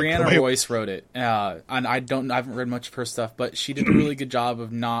picked. Brianna Royce wrote it, and I haven't read much of her stuff, but she did a really good job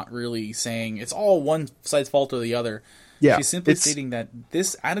of not really saying it's all one side's fault or the other. Yeah, she's simply stating that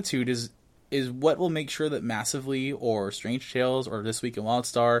this attitude is what will make sure that Massively or Strange Tales or This Week in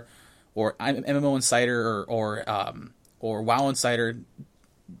WildStar or MMO Insider or WoW Insider,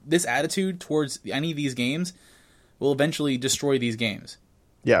 this attitude towards any of these games will eventually destroy these games.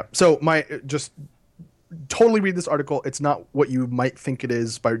 Yeah. So just totally read this article. It's not what you might think it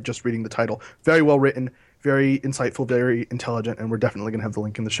is by just reading the title. Very well written, very insightful, very intelligent, and we're definitely going to have the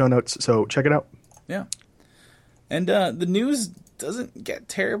link in the show notes. So check it out. Yeah. And the news doesn't get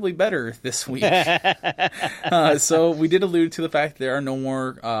terribly better this week. So we did allude to the fact that there are no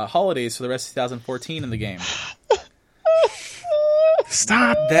more holidays for the rest of 2014 in the game.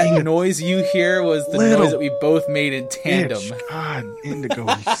 Stop. That noise you hear was the noise that we both made in tandem. Bitch. God, Indigo,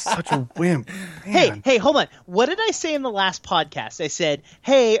 you're such a wimp. Man. Hey, hold on. What did I say in the last podcast? I said,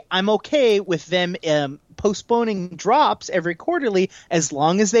 hey, I'm okay with them postponing drops every quarterly as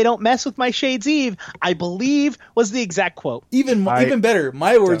long as they don't mess with my Shades Eve, I believe was the exact quote. Even better,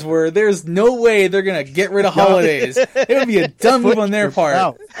 my words were, there's no way they're going to get rid of holidays. It would be a dumb move on their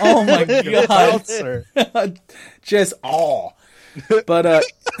part. Oh my God. Sir. Just awe. But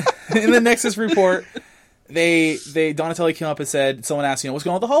in the Nexus report, Donatelli came up and said, someone asked, what's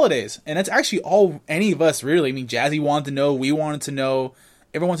going on with the holidays? And that's actually all any of us really. I mean, Jazzy wanted to know, we wanted to know,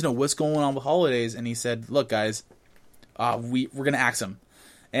 everyone wants to know what's going on with holidays. And he said, look, guys, we're going to axe them.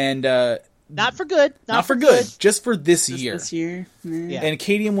 And not for good. Not for good. Just for this year. This year. Yeah. And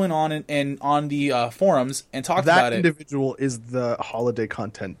Cadium went on and on the forums and talked about it. That individual is the holiday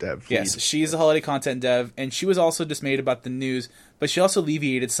content dev. Yes, she's a holiday content dev, and she was also dismayed about the news, but she also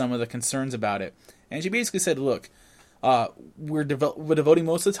alleviated some of the concerns about it. And she basically said, look, we're devoting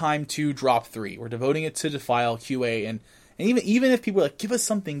most of the time to Drop 3. We're devoting it to Defile, QA, and even if people are like, give us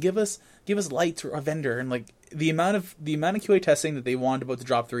something, give us light or a vendor, and like the amount of QA testing that they wanted to devote to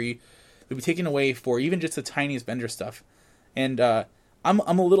Drop 3 would be taken away for even just the tiniest vendor stuff. And I'm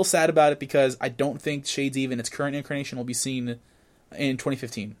a little sad about it because I don't think Shades Eve in its current incarnation will be seen in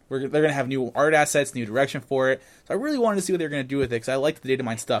 2015. They're going to have new art assets, new direction for it. So I really wanted to see what they're going to do with it because I like the data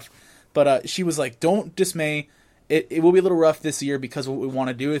mine stuff. But she was like, don't dismay. It will be a little rough this year because of what we want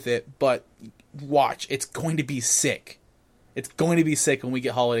to do with it. But watch, it's going to be sick. It's going to be sick when we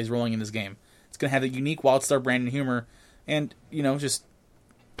get holidays rolling in this game. It's going to have a unique WildStar brand and humor. And,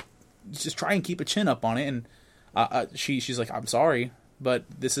 just try and keep a chin up on it. And she's like, I'm sorry, but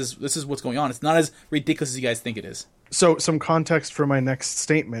this is what's going on. It's not as ridiculous as you guys think it is. So some context for my next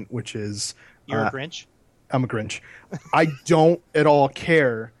statement, which is you're a Grinch. I'm a Grinch. I don't at all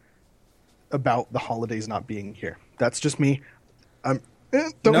care about the holidays not being here. That's just me. I'm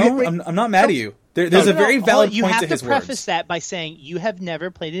not mad at you. There's a very valid point to his words. You have to preface that by saying you have never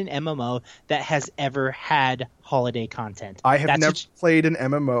played an MMO that has ever had holiday content. I have never played an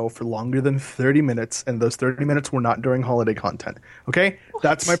MMO for longer than 30 minutes, and those 30 minutes were not during holiday content. Okay? What?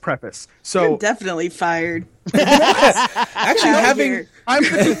 That's my preface. So you're definitely fired. Actually,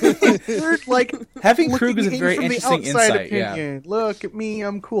 having Krug is a very interesting insight. Opinion. Yeah. Look at me,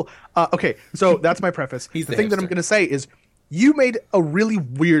 I'm cool. Okay, so that's my preface. He's the thing that I'm going to say is, you made a really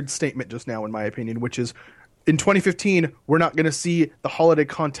weird statement just now, in my opinion, which is, in 2015, we're not going to see the holiday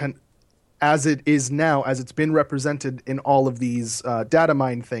content as it is now, as it's been represented in all of these data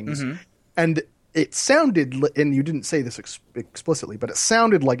mine things. Mm-hmm. And it sounded, and you didn't say this explicitly, but it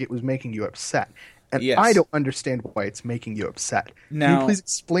sounded like it was making you upset. and Yes. I don't understand why it's making you upset. Can Now- you please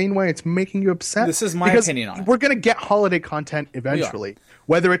explain why it's making you upset? This is my Because opinion on it. We're going to get holiday content eventually,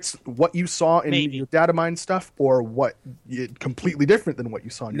 whether it's what you saw in Maybe. your data mine stuff or what completely different than what you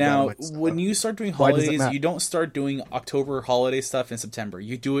saw in your Now, data mine stuff. when you start doing Why does it holidays, matter? you don't start doing October holiday stuff in September.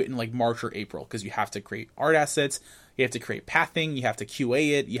 You do it in like March or April because you have to create art assets, you have to create pathing, you have to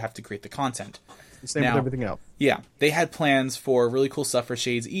QA it, you have to create the content. Same now- with everything else. Yeah, they had plans for really cool stuff for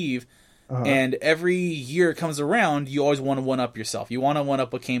Shades Eve, and every year it comes around, you always want to one-up yourself. You want to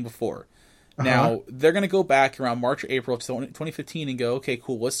one-up what came before. Now, they're going to go back around March or April of 2015 and go, okay,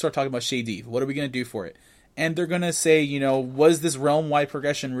 cool, let's start talking about Shades Eve. What are we going to do for it? And they're going to say, was this realm-wide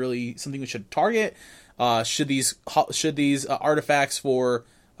progression really something we should target? Should these artifacts for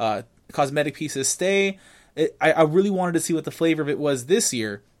cosmetic pieces stay? I really wanted to see what the flavor of it was this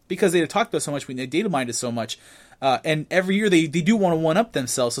year, because they had talked about so much, they data mined it so much, and every year they do want to one-up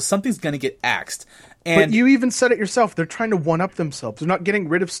themselves, so something's going to get axed. And But you even said it yourself. They're trying to one-up themselves. They're not getting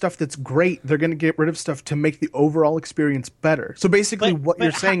rid of stuff that's great. They're going to get rid of stuff to make the overall experience better. So basically But- what but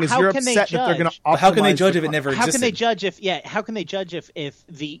you're saying is how you're can they upset that they're going to judge? optimize. how can they judge the if it never How existed? can they judge how can they judge if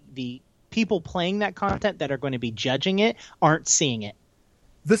the people playing that content that are going to be judging it aren't seeing it?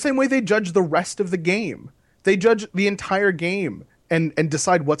 The same way they judge the rest of the game. They judge the entire game and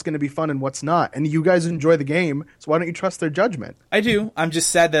decide what's going to be fun and what's not. And you guys enjoy the game, so why don't you trust their judgment? I do. I'm just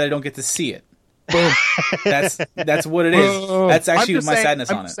sad that I don't get to see it. Boom. That's what it is. That's actually my sadness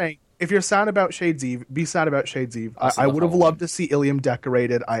on it. Saying, if you're sad about Shades Eve, be sad about Shades Eve. Also I love would have Halloween. loved to see Ilium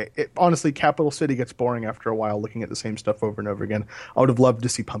decorated. Honestly, Capital City gets boring after a while looking at the same stuff over and over again. I would have loved to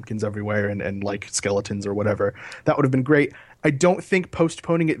see pumpkins everywhere and like skeletons or whatever. That would have been great. I don't think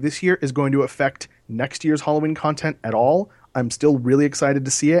postponing it this year is going to affect next year's Halloween content at all. I'm still really excited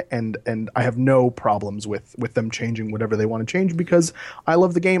to see it, and I have no problems with them changing whatever they want to change because I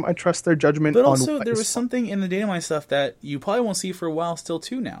love the game. I trust their judgment. But on also, what there is was something in the data mining stuff that you probably won't see for a while still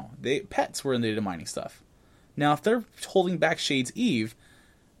too now. Pets were in the data mining stuff. Now, if they're holding back Shades Eve,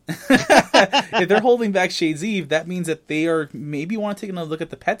 that means that they are maybe want to take another look at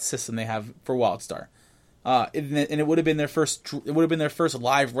the pet system they have for WildStar. And it would have been their first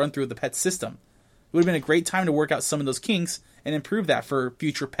live run through of the pet system. It would have been a great time to work out some of those kinks and improve that for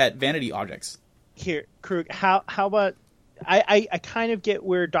future pet vanity objects. Here, Krug, how about I kind of get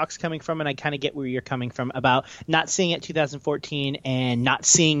where Doc's coming from, and I kind of get where you're coming from about not seeing it 2014 and not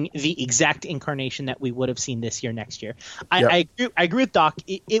seeing the exact incarnation that we would have seen this year, next year. I agree with Doc.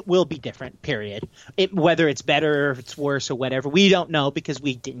 It will be different, period. Whether it's better or if it's worse or whatever, we don't know because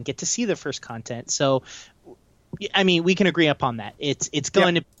we didn't get to see the first content. So, I mean, we can agree upon that. It's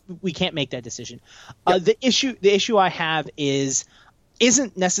going to. We can't make that decision. The issue I have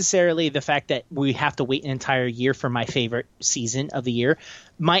isn't necessarily the fact that we have to wait an entire year for my favorite season of the year.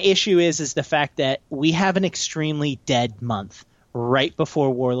 My issue is the fact that we have an extremely dead month right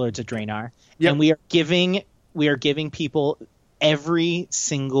before Warlords of Draenor, and we are giving people every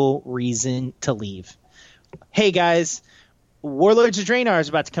single reason to leave. Hey guys, Warlords of Draenor is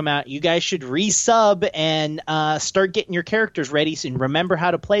about to come out. You guys should resub and start getting your characters ready and remember how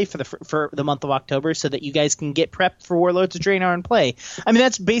to play for the month of October so that you guys can get prepped for Warlords of Draenor and play. I mean,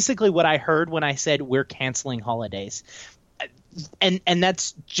 that's basically what I heard when I said we're canceling holidays. And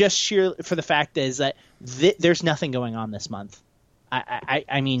that's just sheer for the fact is that there's nothing going on this month.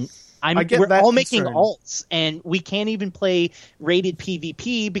 I mean, we're all making alts, and we can't even play rated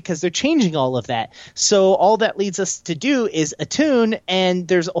PvP because they're changing all of that. So all that leads us to do is attune, and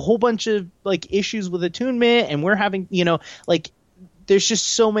there's a whole bunch of like issues with attunement, and we're having there's just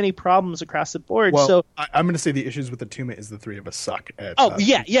so many problems across the board. Well, so I'm going to say the issues with attunement is the three of us suck at.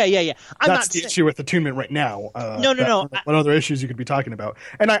 Yeah. That's the issue with attunement right now. No. What other issues you could be talking about?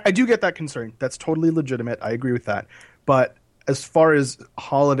 And I do get that concern. That's totally legitimate. I agree with that. But as far as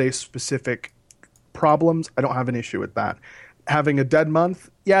holiday-specific problems, I don't have an issue with that. Having a dead month,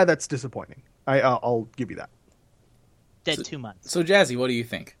 yeah, that's disappointing. I'll give you that. Dead 2 months. So, Jazzy, what do you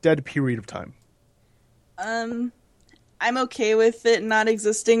think? Dead period of time. I'm okay with it not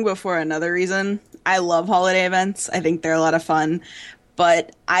existing, but for another reason. I love holiday events. I think they're a lot of fun.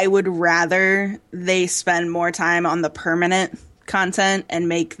 But I would rather they spend more time on the permanent content and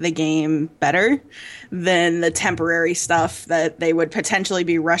make the game better than the temporary stuff that they would potentially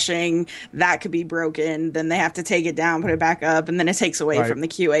be rushing. That could be broken. Then they have to take it down, put it back up, and then it takes away from the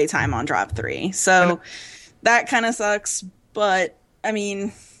QA time on drop 3. So that kind of sucks. But, I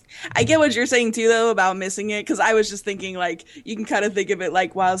mean, I get what you're saying too, though, about missing it, because I was just thinking, like, you can kind of think of it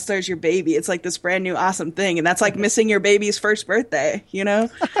like WildStar's your baby. It's like this brand new awesome thing, and that's like missing your baby's first birthday, you know?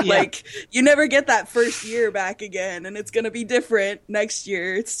 Like, you never get that first year back again, and it's going to be different next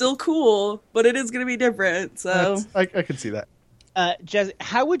year. It's still cool, but it is going to be different, so... I can see that. Jazzy,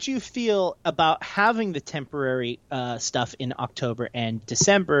 how would you feel about having the temporary stuff in October and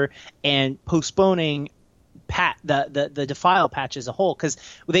December and postponing the Defile patch as a whole? Because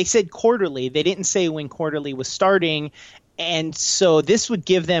they said quarterly. They didn't say when quarterly was starting. And so this would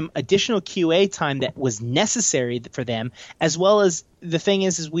give them additional QA time that was necessary for them, as well as the thing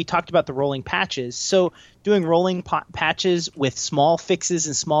is we talked about the rolling patches. So doing rolling patches with small fixes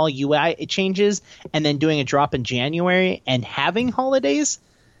and small UI changes, and then doing a drop in January and having holidays,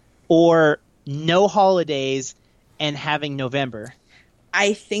 or no holidays and having November.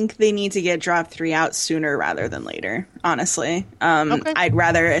 I think they need to get Drop 3 out sooner rather than later, honestly. Okay. I'd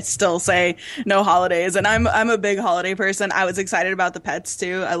rather still say no holidays. And I'm a big holiday person. I was excited about the pets,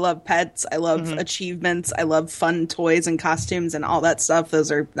 too. I love pets. I love achievements. I love fun toys and costumes and all that stuff.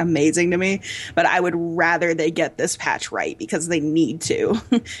 Those are amazing to me. But I would rather they get this patch right, because they need to.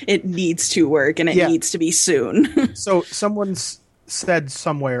 It needs to work, and it needs to be soon. So someone's said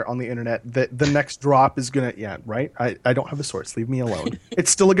somewhere on the internet that the next drop is gonna right. I don't have a source, leave me alone.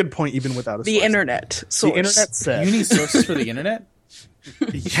 It's still a good point even without a The source. internet source. The internet said You need sources for the internet?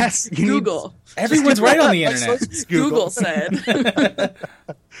 yes, you Google. Everyone's right on the internet. Google said. The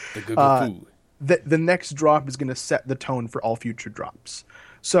Google Foo. the next drop is going to set the tone for all future drops.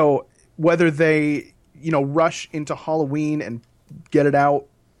 So whether they rush into Halloween and get it out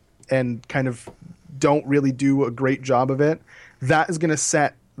and kind of don't really do a great job of it, that is going to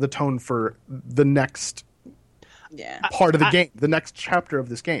set the tone for the next part of the game, the next chapter of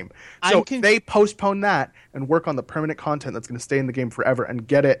this game. So if they postpone that and work on the permanent content that's going to stay in the game forever and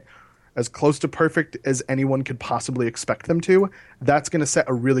get it as close to perfect as anyone could possibly expect them to, that's going to set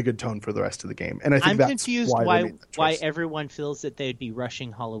a really good tone for the rest of the game. And I think I'm that's confused why everyone feels that they'd be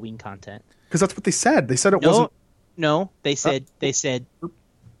rushing Halloween content. Because that's what they said. They said it wasn't. No, they said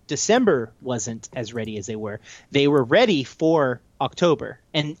December wasn't as ready as they were. They were ready for October.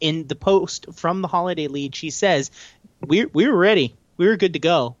 And in the post from the holiday lead, she says, we were ready. We were good to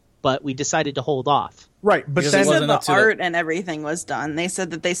go, but we decided to hold off. Right, but Because then it wasn't the up to art and everything was done. They said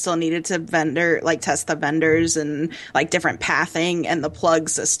that they still needed to test the vendors and different pathing, and the plug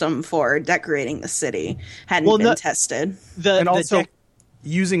system for decorating the city hadn't been tested. And also,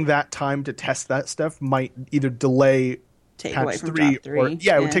 using that time to test that stuff might either delay Take patch away from 3, Drop 3. or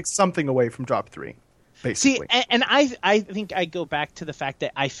it would take something away from Drop 3. Basically. See, and I think I go back to the fact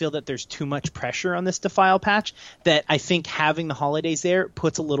that I feel that there's too much pressure on this Defile patch, that I think having the holidays there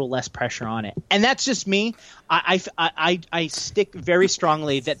puts a little less pressure on it. And that's just me. I stick very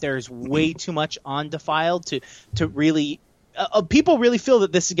strongly that there's way too much on Defile to really people really feel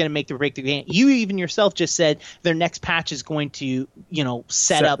that this is going to make or break the game. You even yourself just said their next patch is going to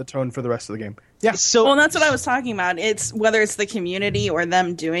set up the tone for the rest of the game. Yeah. Well, that's what I was talking about. It's whether it's the community or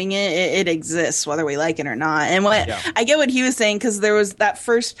them doing it exists, whether we like it or not. And I get what he was saying, because there was that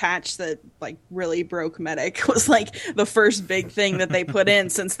first patch that really broke Medic was the first big thing that they put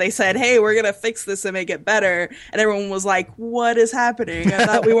in since they said, hey, we're going to fix this and make it better. And everyone was like, what is happening? I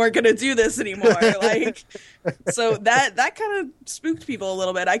thought we weren't going to do this anymore. So that kind of spooked people a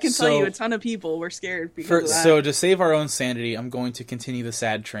little bit. I can tell you a ton of people were scared because of that. So to save our own sanity, I'm going to continue the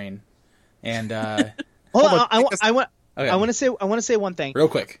sad train. And hold on, I want to say one thing real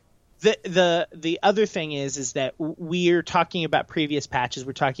quick. The other thing is that we're talking about previous patches.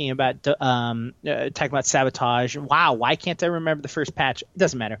 We're talking about Sabotage. Wow, why can't I remember the first patch? It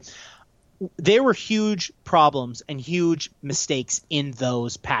doesn't matter. There were huge problems and huge mistakes in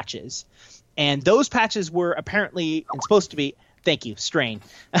those patches, and those patches were apparently supposed to be. Thank you, Strain.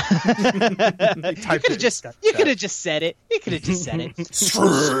 You could have just said it. You could have just said it.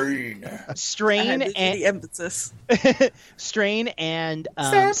 Strain and the emphasis. Strain and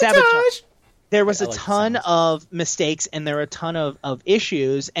Sabotage. There was a ton of mistakes, and there were a ton of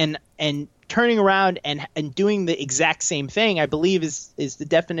issues, and turning around and doing the exact same thing, I believe is the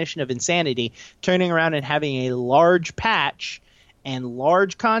definition of insanity. Turning around and having a large patch and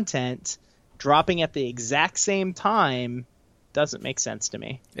large content dropping at the exact same time doesn't make sense to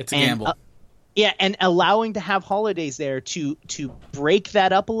me. It's a gamble. Yeah, and allowing to have holidays there to break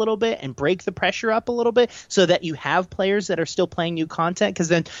that up a little bit and break the pressure up a little bit so that you have players that are still playing new content, because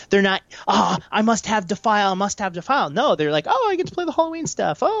then they're not, I must have Defile. No, they're like, I get to play the Halloween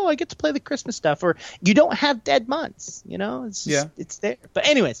stuff. I get to play the Christmas stuff. Or you don't have dead months, It's just, it's there. But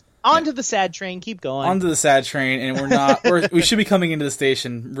anyways, on to the sad train. Keep going. On to the sad train, and we should be coming into the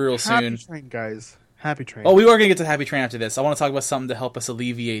station real soon. Happy train, guys. Happy train. Oh, we are going to get to the happy train after this. I want to talk about something to help us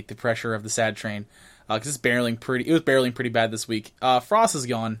alleviate the pressure of the sad train, because it was barreling pretty bad this week. Frost is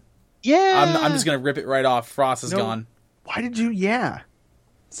gone. Yeah. I'm just going to rip it right off. Frost is gone. Why did you? Yeah.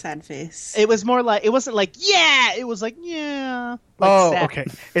 Sad face. It was more like, it wasn't like, yeah. It was like, yeah. Like sad. Okay.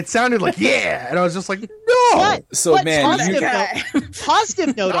 It sounded like, yeah. And I was just like, no. So, man,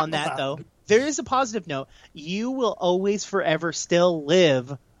 positive note on that, though. There is a positive note. You will always forever still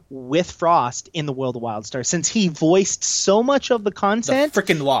live with Frost in the world of WildStar, since he voiced so much of the content. The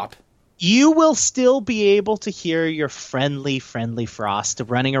frickin' Lop. You will still be able to hear your friendly Frost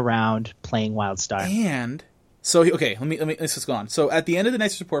running around playing WildStar. And so, okay, let's just go on. So at the end of the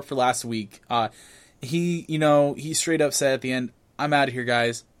Nexus report for last week, he straight up said at the end, "I'm out of here,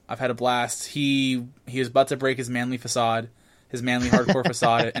 guys. I've had a blast." He was about to break his manly hardcore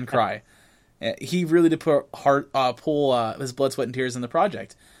facade, and cry. He really did pull his blood, sweat, and tears in the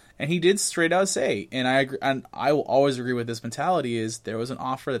project. And he did straight out say, and I agree, and I will always agree with this mentality, is there was an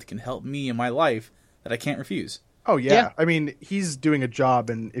offer that can help me in my life that I can't refuse. Oh, yeah. I mean, he's doing a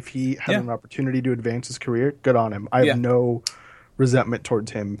job, and if he had an opportunity to advance his career, good on him. I have no resentment towards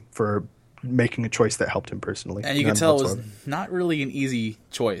him for making a choice that helped him personally. And you could tell it was not really an easy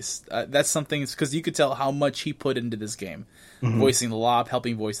choice. That's something, because you could tell how much he put into this game. Mm-hmm. Voicing the Lop,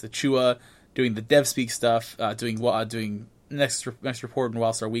 helping voice the Chua, doing the DevSpeak stuff, doing Next report in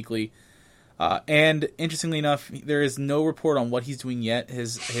WildStar Weekly, and interestingly enough, there is no report on what he's doing yet.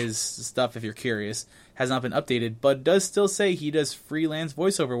 His stuff, if you're curious, has not been updated, but it does still say he does freelance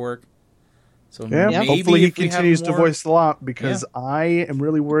voiceover work. So maybe hopefully he continues to voice the Lop, because I am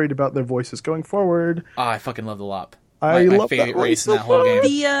really worried about their voices going forward. I fucking love the Lop. I love my favorite that race in that whole game.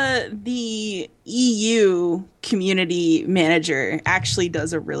 The EU community manager actually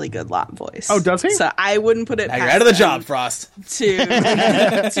does a really good Lop voice. Oh, does he? So I wouldn't put it Now past you're out of the them job, Frost. To All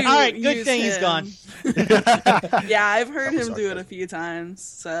right, good use thing he's him. gone. Yeah, I've heard him do it a few times,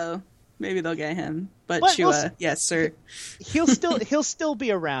 so maybe they'll get him. But Well, Chua, yes, sir. He'll still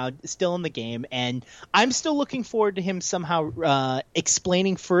be around, still in the game, and I'm still looking forward to him somehow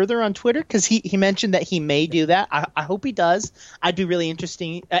explaining further on Twitter, because he mentioned that he may do that. I hope he does. I'd be really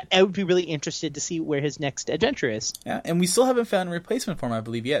interested to see where his next adventure is. Yeah, and we still haven't found a replacement for him, I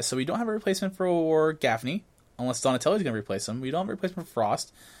believe, yet. So we don't have a replacement for Gaffney, unless Donatello's going to replace him. We don't have a replacement for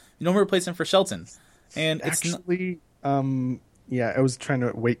Frost. We don't have a replacement for Shelton. And Actually, yeah, I was trying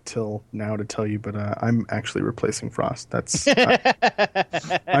to wait till now to tell you, but I'm actually replacing Frost. That's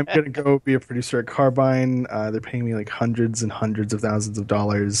I'm going to go be a producer at Carbine. They're paying me like hundreds and hundreds of thousands of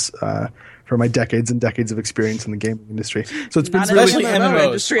dollars for my decades and decades of experience in the gaming industry. So it's been Not Especially in the MMO MMOs.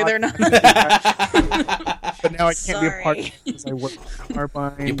 industry, they're not. but now I can't be a part of Sorry. it because I work at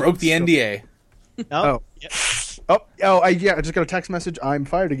Carbine. you broke the So- NDA. Oh. Yep. I just got a text message. I'm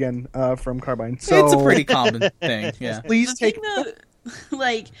fired again from Carbine. So It's a pretty common thing, yeah. please take.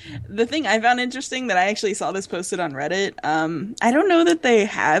 The thing I found interesting that I actually saw this posted on Reddit, I don't know that they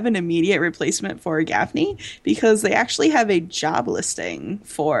have an immediate replacement for Gaffney, because they actually have a job listing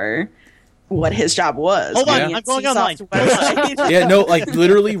for what his job was. Hold on, Yeah. I'm going Csoft's online. website. Yeah, no, like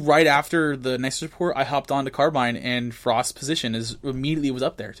literally right after the Nexus report, I hopped onto Carbine, and Frost's position immediately was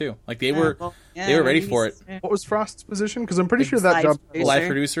up there too. Like they were ready for it. What was Frost's position? Because I'm pretty sure that Live job producer. Live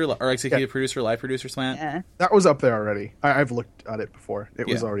producer or executive producer, live producer slant. Yeah. that was up there already. I've looked at it before. It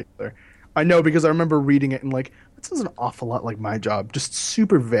was Yeah. already up there. I know because I remember reading it and like, this is an awful lot like my job, just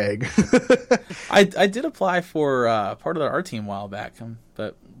super vague. I did apply for part of the art team a while back,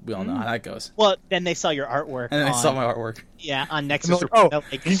 but we all know how that goes. Well, then they saw your artwork. And then I saw my artwork. Yeah, on Nexus. like, Report. oh,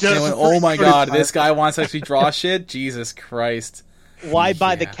 Like, he And does- I went, oh my god, this guy wants to actually draw shit? Jesus Christ. why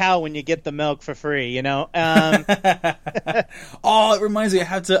buy the Yeah. cow when you get the milk for free? Oh, it reminds me, I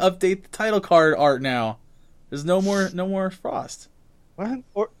have to update the title card art now. There's no more Frost. What?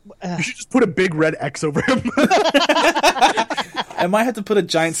 Or You should just put a big red X over him. I might have to put a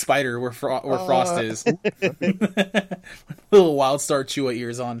giant spider where Frost is. Little WildStar Chua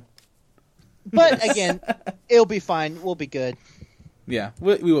ears on. but again, it'll be fine. We'll be good. Yeah,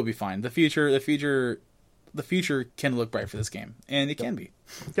 we will be fine. The future can look bright for this game, and it can be.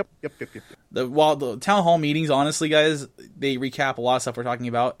 Yep. While the town hall meetings, honestly, guys, they recap a lot of stuff we're talking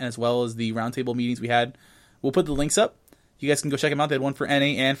about, and as well as the roundtable meetings we had. We'll put the links up. You guys can go check them out. They had one for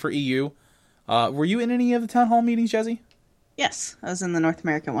NA and for EU. Were you in any of the town hall meetings, Jazzy? Yes, I was in the North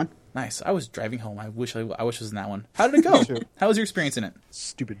American one. Nice. I was driving home. I wish I was in that one. How did it go? How was your experience in it?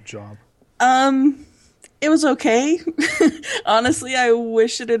 Stupid job. It was okay. Honestly, I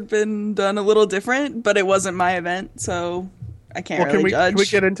wish it had been done a little different, but it wasn't my event, so I can't really judge. Can we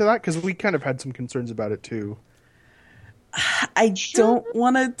get into that? Because we kind of had some concerns about it, too. I don't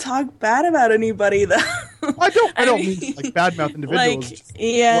want to talk bad about anybody, though. I don't mean like badmouth individuals.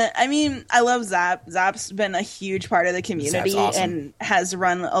 I mean, I love Zap. Zap's been a huge part of the community and has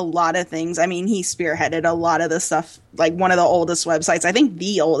run a lot of things. I mean, he spearheaded a lot of the stuff, like one of the oldest websites, I think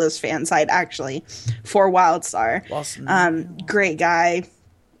the oldest fan site, actually, for WildStar. Awesome. Great guy.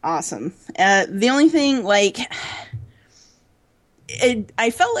 Awesome. The only thing,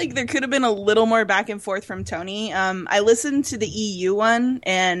 I felt like there could have been a little more back and forth from Tony. I listened to the EU one,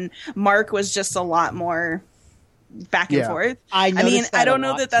 and Mark was just a lot more back and forth. I mean, I don't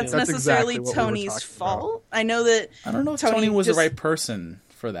know that that's necessarily Tony's fault. I know that I don't know if Tony was the right person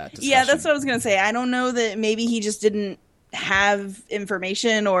for that discussion. Yeah, that's what I was going to say. I don't know that maybe he just didn't have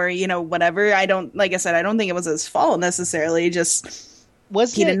information or, whatever. Like I said, I don't think it was his fault necessarily. Just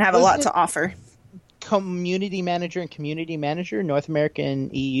he didn't have a lot to offer. Community manager, North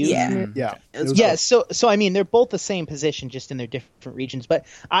American EU. Yeah. So I mean, they're both the same position, just in their different regions. But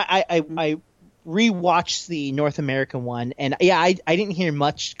I rewatched the North American one, and I didn't hear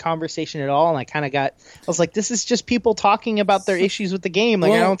much conversation at all, and I was like, this is just people talking about their issues with the game.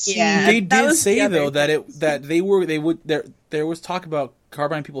 Like, I don't see. They did say though that there was talk about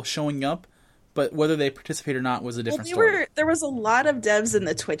Carbine people showing up. But whether they participate or not was a different story. There was a lot of devs in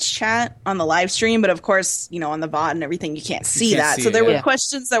the Twitch chat on the live stream, but of course, on the bot and everything, you can't see that. So there were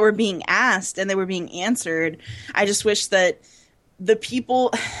questions that were being asked and they were being answered. I just wish that the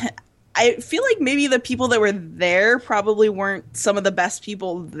people... I feel like maybe the people that were there probably weren't some of the best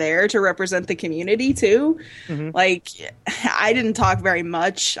people there to represent the community too. Mm-hmm. Like, I didn't talk very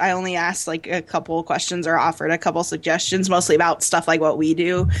much. I only asked a couple of questions or offered a couple suggestions, mostly about stuff like what we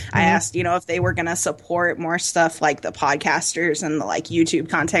do. Mm-hmm. I asked, if they were going to support more stuff like the podcasters and the YouTube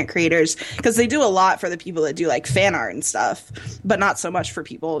content creators, because they do a lot for the people that do fan art and stuff, but not so much for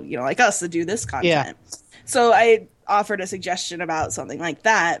people, like us that do this content. Yeah. So I offered a suggestion about something like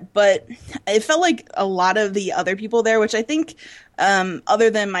that, but it felt like a lot of the other people there, which I think other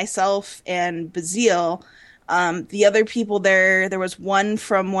than myself and Bazil, the other people there was one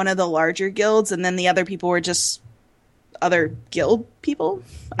from one of the larger guilds, and then the other people were just other guild people.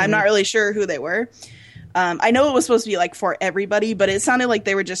 Mm-hmm. I'm not really sure who they were. I know it was supposed to be for everybody, but it sounded like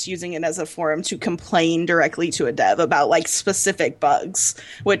they were just using it as a forum to complain directly to a dev about specific bugs,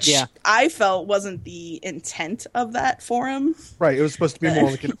 which I felt wasn't the intent of that forum. Right. It was supposed to be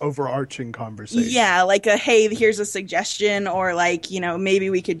more like an overarching conversation. Yeah. Hey, here's a suggestion, or maybe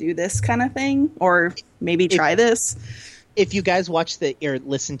we could do this kind of thing, or maybe try this. If you guys watch or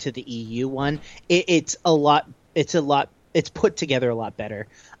listen to the EU one, it's put together a lot better.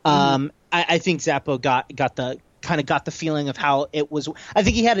 I think Zappo got the feeling of how it was. I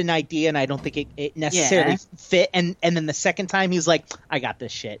think he had an idea, and I don't think it necessarily fit. And then the second time, he's like, "I got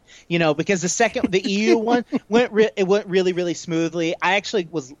this shit," because the EU one went really, really smoothly. I actually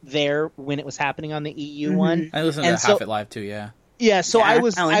was there when it was happening on the EU one. I listened to Half It Live too. Yeah. Yeah. So I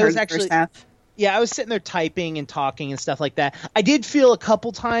was actually. Yeah, I was sitting there typing and talking and stuff like that. I did feel a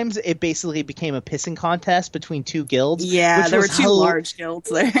couple times it basically became a pissing contest between two guilds. Yeah, there were two large guilds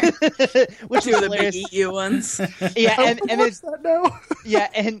there. Which were the big EU ones. Yeah,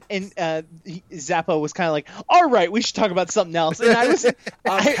 and Zappo was kind of like, all right, we should talk about something else. And I was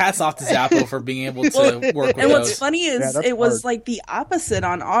hats off to Zappo for being able to work with and what's funny is it was the opposite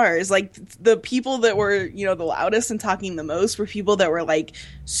on ours. The people that were, the loudest and talking the most were people that were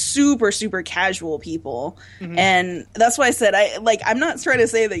super, super casual people. Mm-hmm. And that's why I said, I'm not trying to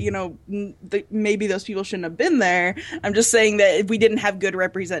say that, maybe those people shouldn't have been there. I'm just saying that if we didn't have good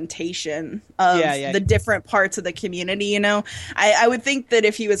representation of the different parts of the community, I would think that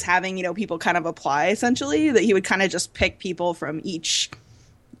if he was having, people kind of apply, essentially, that he would kind of just pick people from each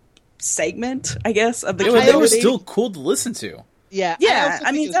segment, I guess, of the community. It was still cool to listen to. Yeah.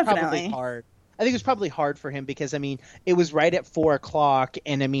 I mean, definitely. Hard. I think it was probably hard for him because, it was right at 4:00,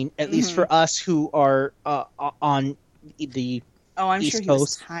 and at least for us who are on the I'm East sure he Coast.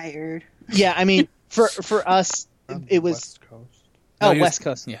 was tired. Yeah, for us, it was West Coast. West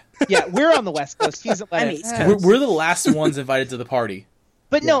Coast. Yeah, we're on the West Coast. He's East Coast. We're the last ones invited to the party.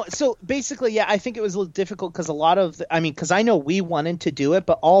 But no, so basically, yeah, I think it was a little difficult because because I know we wanted to do it,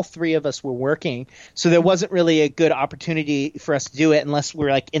 but all three of us were working, so there wasn't really a good opportunity for us to do it unless we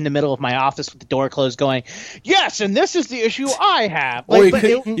were like in the middle of my office with the door closed, going, "Yes, and this is the issue I have." Or Like,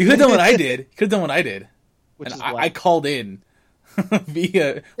 you could have done what I did. You could have done what I did. Which And is what? I called in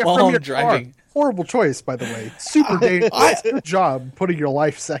via while from I'm your driving. car. Horrible choice, by the way. Super dangerous. Good job putting your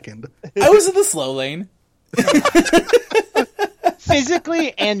life second. I was in the slow lane.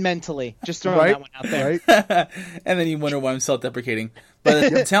 physically and mentally. Just throwing Right? that one out there. Right? And then you wonder why I'm self-deprecating.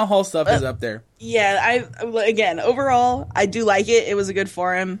 But the town hall stuff is up there. Yeah, overall, I do like it. It was a good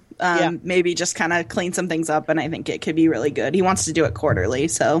forum. Yeah. Maybe just kind of clean some things up, and I think it could be really good. He wants to do it quarterly,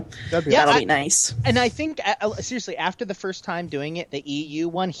 so That'd be that'll I- be nice. And I think, seriously, after the first time doing it, the EU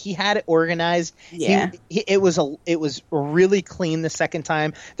one, he had it organized. Yeah. It was really clean the second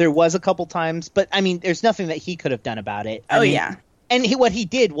time. There was a couple times, but I mean, there's nothing that he could have done about it. I mean, Yeah. And what he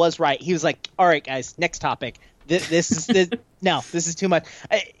did was right. He was like, "All right, guys, next topic. This is no, this is too much."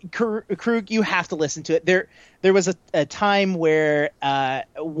 Krug, you have to listen to it. There was a time where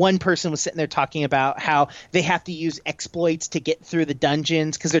one person was sitting there talking about how they have to use exploits to get through the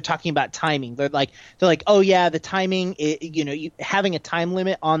dungeons because they're talking about timing. They're like, "Oh yeah, the timing. Having a time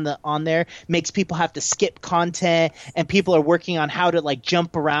limit on there makes people have to skip content, and people are working on how to like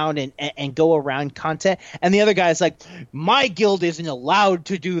jump around and go around content." And the other guy's like, "My guild isn't allowed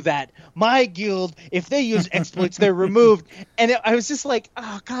to do that. My guild, if they use exploits, they're removed." And I was just like,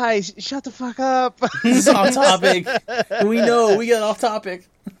 "Oh, guys, shut the fuck up." This is off topic. We know we got off topic.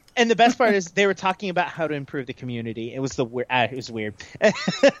 And the best part is they were talking about how to improve the community. It was it was weird.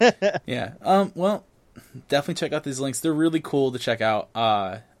 Yeah. Well, definitely check out these links. They're really cool to check out.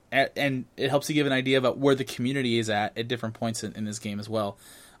 And it helps you give an idea about where the community is at different points in this game as well.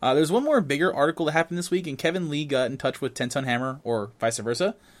 There's one more bigger article that happened this week, and Kevin Lee got in touch with 10 Ton Hammer, or vice versa,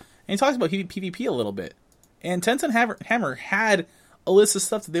 and he talks about PvP a little bit. And 10 Ton Hammer had a list of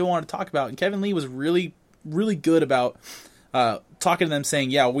stuff that they wanted to talk about, and Kevin Lee was really, really good about talking to them,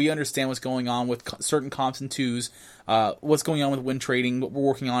 saying, yeah, we understand what's going on with certain comps and twos, what's going on with win trading, what we're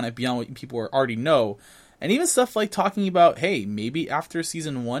working on it beyond what people already know. And even stuff like talking about, hey, maybe after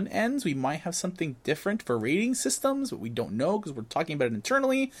Season 1 ends, we might have something different for rating systems, but we don't know because we're talking about it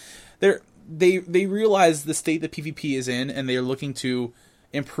internally. They realize the state that PvP is in, and they're looking to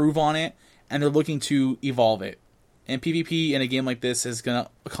improve on it, and they're looking to evolve it. And PvP in a game like this is going to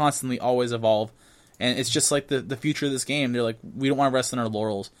constantly always evolve. And it's just like the future of this game. They're like, we don't want to rest on our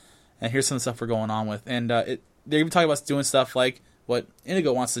laurels. And here's some of the stuff we're going on with. And they're even talking about doing stuff like what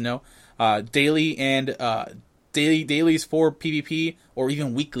Indigo wants to know. Daily and dailies for PvP, or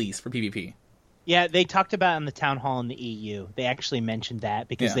even weeklies for PvP. Yeah, they talked about it in the town hall in the EU. They actually mentioned that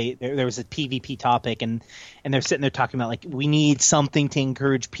because Yeah. there was a PvP topic, and they're sitting there talking about like, we need something to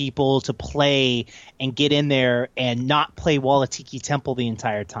encourage people to play and get in there and not play Walatiki Temple the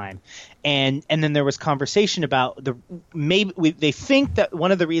entire time. And then there was conversation about they think that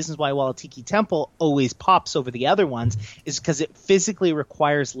one of the reasons why Walatiki Temple always pops over the other ones is because it physically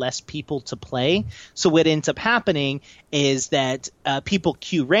requires less people to play. So what ends up happening is that people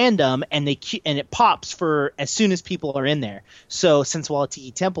queue random, and it pops for as soon as people are in there. So since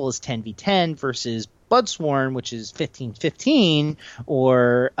Walatiki Temple is 10v10 versus Bloodsworn, which is 15-15,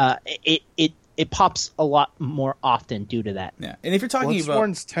 or it pops a lot more often due to that. Yeah, and if you're talking about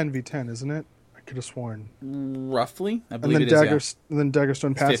Sworn's 10v10, isn't it? I could have sworn. roughly, I And believe then it is. and then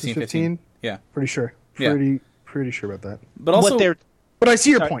Daggerstone Pass is 15. Yeah, Pretty sure. Yeah. Pretty sure about that. but also what they're But I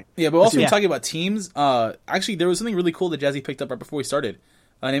see your Sorry. point. yeah, but also Yeah. talking about teams. Actually, there was something really cool that Jazzy picked up right before we started.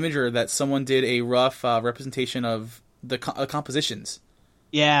 An imager that someone did a rough representation of the compositions.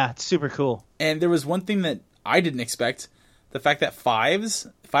 yeah, it's super cool. And there was one thing that I didn't expect: the fact that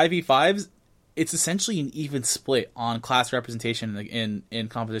 5v5s, it's essentially an even split on class representation in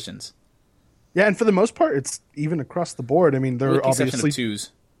compositions. Yeah, and for the most part, it's even across the board. I mean, there With are the exception of obviously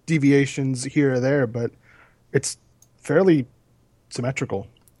twos. deviations here or there, but it's fairly symmetrical.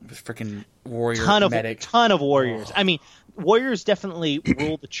 Freaking warrior medic. Ton of warriors. I mean, warriors definitely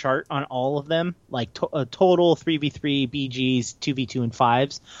rule the chart on all of them. Like total 3v3 BGs, 2v2 and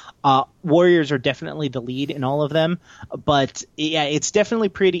 5s. Warriors are definitely the lead in all of them, but yeah, it's definitely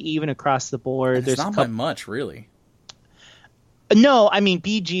pretty even across the board. It's There's not by much, really. No, I mean,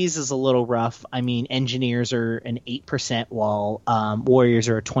 BGs is a little rough. I mean, engineers are an 8%, while warriors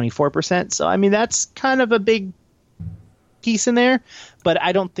are a 24%. So, I mean, that's kind of a big piece in there. But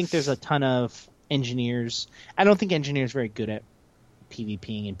I don't think there's a ton of engineers. I don't think engineers are very good at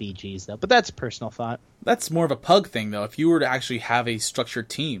PvPing and BGs, though. But that's a personal thought. That's more of a pug thing, though. If you were to actually have a structured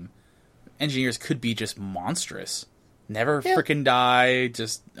team, engineers could be just monstrous. never freaking die.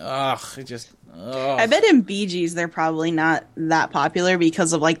 Just I bet in BGs they're probably not that popular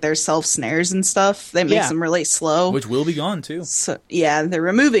because of like their self snares and stuff that makes them really slow. which will be gone too. So yeah, they're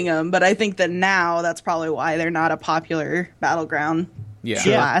removing them, but I think that now that's probably why they're not a popular battleground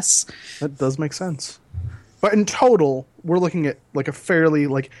class. That does make sense. But in total, we're looking at like a fairly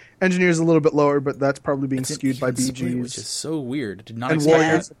like engineers a little bit lower, but that's probably being skewed by BGs, which is so weird. I did not and expect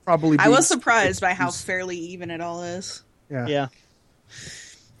warriors that. probably. I was surprised by how fairly even it all is. Yeah.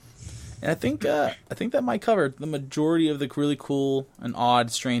 And I think that might cover the majority of the really cool and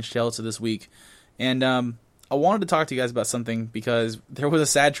odd strange tales of this week. And I wanted to talk to you guys about something because there was a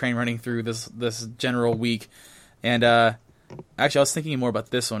sad train running through this general week. And actually, I was thinking more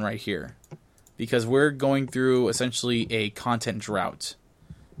about this one right here. Because we're going through essentially a content drought.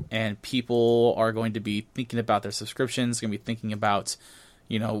 And people are going to be thinking about their subscriptions, going to be thinking about,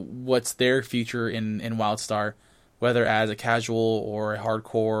 what's their future in WildStar, whether as a casual or a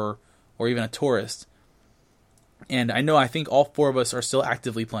hardcore or even a tourist. And I think all four of us are still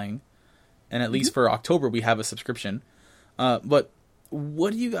actively playing. And at least for October, we have a subscription. But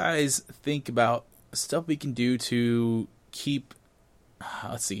what do you guys think about stuff we can do to keep,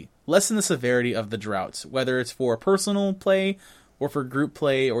 lessen the severity of the droughts, whether it's for personal play or for group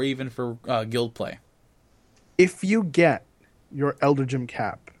play or even for guild play? If you get your Elder Gem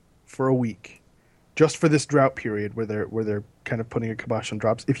cap for a week, just for this drought period where they're kind of putting a kibosh on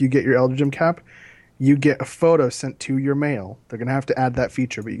drops, if you get your Elder Gem cap, you get a photo sent to your mail. They're going to have to add that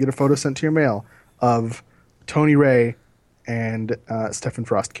feature, but you get a photo sent to your mail of Tony Ray and Stefan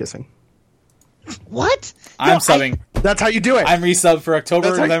Frost kissing. What? I'm subbing. That's how you do it. I'm resubbed for October,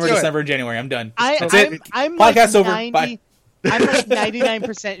 That's how you November, do it. December, and January. I'm done. That's I'm it. like Podcast over. 90 Bye. I'm like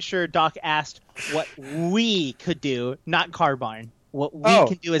 99% sure Doc asked what we could do, not Carbine. What we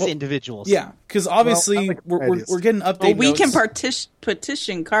can do as individuals. Yeah, because obviously Well, we're getting update Well, we notes. can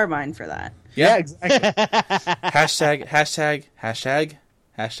petition Carbine for that. Yeah, exactly. hashtag. Hashtag.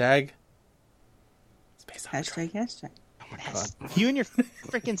 Yes. You and your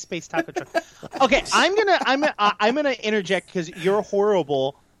freaking space taco truck. Okay, I'm gonna interject because you're a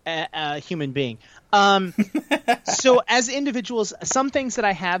horrible human being. So as individuals, some things that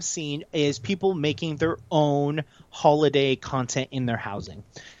I have seen is people making their own holiday content in their housing.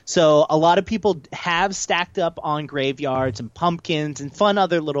 So a lot of people have stacked up on graveyards and pumpkins and fun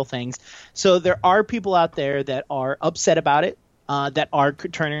other little things. So there are people out there that are upset about it, that are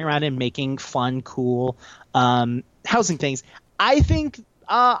turning around and making fun, cool housing things. I think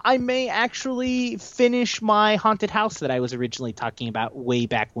I may actually finish my haunted house that I was originally talking about way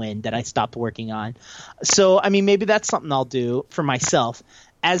back when that I stopped working on. So, I mean, maybe that's something I'll do for myself.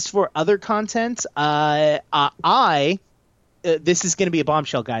 As for other content, this is going to be a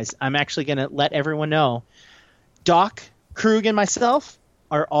bombshell, guys. I'm actually going to let everyone know. Doc, Krug, and myself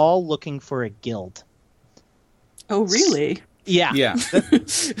are all looking for a guild. Oh, really? Yeah. Yeah.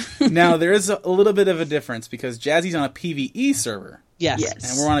 Now, there is a little bit of a difference because Jazzy's on a PvE server. Yes.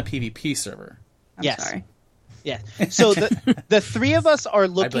 And we're on a PvP server. I'm sorry. Yeah. So the three of us are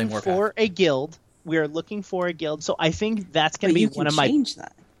looking Warpath. for a guild. We are looking for a guild. So I think that's going to be one of my. Change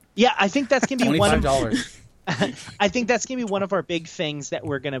that. Yeah, I think that's going to be one of. $25. I think that's going to be one of our big things that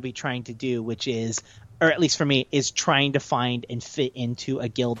we're going to be trying to do, which is, or at least for me, is trying to find and fit into a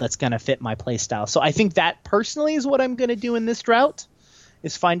guild that's going to fit my playstyle. So I think that personally is what I'm going to do in this drought,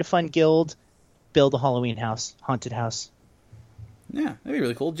 is find a fun guild, build a Halloween house, haunted house. Yeah, that'd be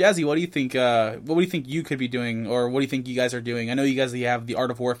really cool. Jazzy, what do you think? What do you think you could be doing, or what do you think you guys are doing? I know you guys have the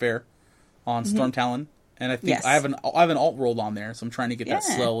Art of Warfare on Storm Talon, and I think Yes. I have an alt rolled on there, so I'm trying to get that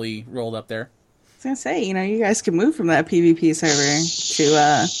slowly rolled up there. I was gonna say, you guys can move from that PvP server to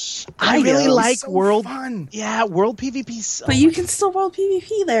I really guilds. like So World. fun. Yeah, World PvP. But you can still roll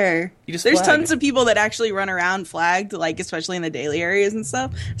PvP there. You just There's flag. tons of people that actually run around flagged, like especially in the daily areas and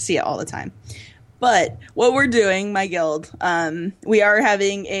stuff. I see it all the time. But what we're doing, my guild, we are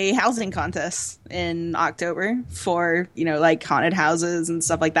having a housing contest in October for, like haunted houses and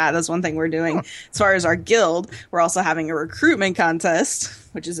stuff like that. That's one thing we're doing. As far as our guild, we're also having a recruitment contest,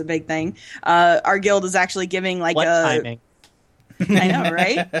 which is a big thing. Our guild is actually giving like What timing? I know,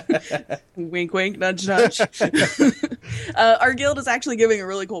 right? Wink, wink, nudge, nudge. Our guild is actually giving a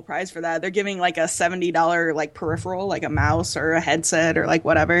really cool prize for that. They're giving like a $70 like peripheral, like a mouse or a headset or like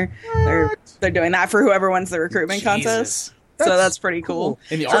whatever. They're doing that for whoever wins the recruitment contest. So that's pretty cool.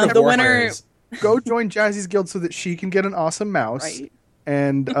 In the Art of the Warfare, winner, Go join Jazzy's guild so that she can get an awesome mouse. right?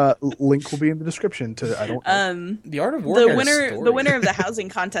 And link will be in the description to the Art of Warfare. The winner of the housing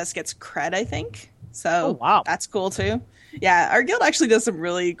contest gets cred, I think. So wow. that's cool too. Yeah, our guild actually does some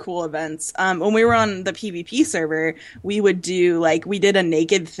really cool events. When we were on the PvP server, we would do we did a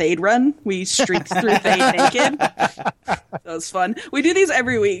naked Thade run. We streaked through Thade naked. That was fun. We do these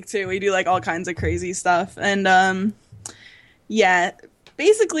every week too. We do all kinds of crazy stuff. And yeah,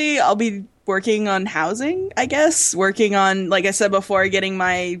 basically I'll be working on housing, I guess. Working on, like I said before, getting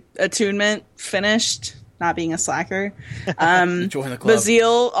my attunement finished. Not being a slacker. Join the club.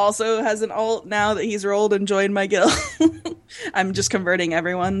 Bazil also has an alt now that he's rolled and joined my guild. I'm just converting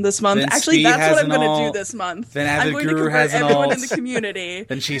everyone this month. Then Actually, Speed that's has what I'm an going to alt. do this month. Then I'm Avid going to Guru convert has an everyone alt. in the community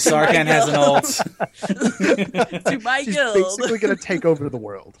Then she Sarkhan has an alt. to my She's guild. basically going to take over the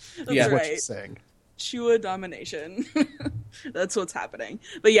world. That's Yeah. Is what right. she's saying. Chua domination. That's what's happening.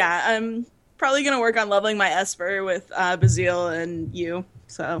 But yeah, I'm probably going to work on leveling my Esper with Bazil and you.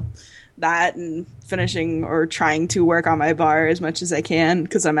 So that, and finishing or trying to work on my bar as much as I can,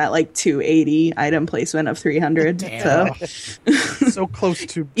 because I'm at 280 item placement of 300. Damn. So So close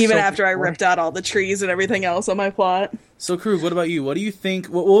to even so after I much ripped out all the trees and everything else on my plot. So, Krug, what about you? What do you think?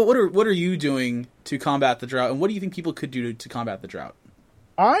 What are you doing to combat the drought, and what do you think people could do to combat the drought?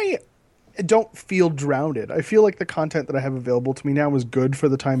 I don't feel drowned. I feel like the content that I have available to me now is good for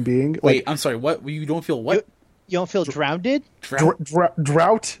the time being. Wait, I'm sorry. What? You don't feel what? You don't feel drowned?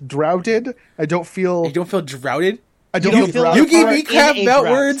 Droughted. I don't feel. You don't feel droughted? I don't you feel don't feel- drought. You gave me in crap a about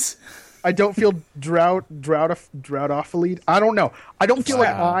drought. words. I don't feel drought-off-lead. I don't know. I don't feel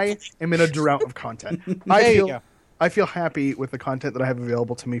like Wow. I am in a drought of content. There you go. I feel happy with the content that I have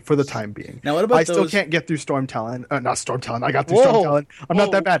available to me for the time being. Now, what about I still those- can't get through Storm Talon. Not Storm Talon. I got through Whoa. Storm Talon. I'm not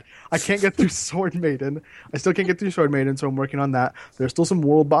Whoa. that bad. I can't get through Sword Maiden. I still can't get through Sword Maiden, so I'm working on that. There's still some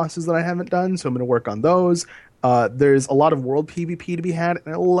world bosses that I haven't done, so I'm going to work on those. There's a lot of world PvP to be had,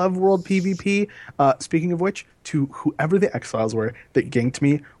 and I love world PvP. Speaking of which, to whoever the exiles were that ganked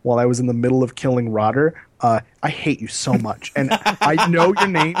me while I was in the middle of killing Rodder, I hate you so much. And I know your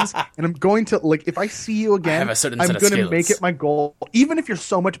names, and I'm going to, if I see you again, have a certain I'm set of going to skills. make it my goal. Even if you're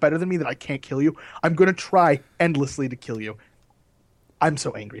so much better than me that I can't kill you, I'm going to try endlessly to kill you. I'm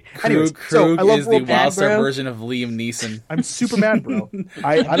so angry. Anyways, Krug so I love is the world Wildstar bro. version of Liam Neeson. I'm super mad, bro.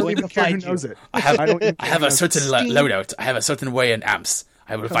 I don't going even to care who find you. knows it. I have don't even I care have who a knows certain it. loadout. I have a certain way in amps.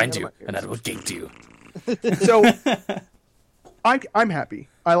 I will find out you, of my and I will gank you. So I'm happy.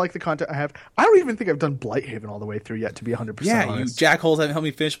 I like the content I have. I don't even think I've done Blighthaven all the way through yet, to be 100% Yeah, you honest. jackholes haven't helped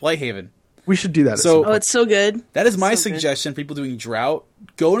me finish Blighthaven. We should do that. So- Oh, it's so good. That is my So good. suggestion for people doing drought.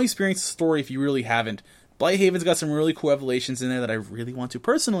 Go and experience the story if you really haven't. Blighthaven's got some really cool revelations in there that I really want to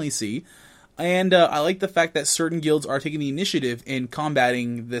personally see. And I like the fact that certain guilds are taking the initiative in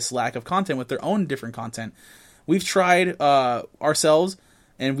combating this lack of content with their own different content. We've tried ourselves,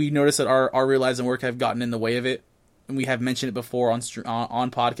 and we noticed that our real lives and work have gotten in the way of it. And we have mentioned it before on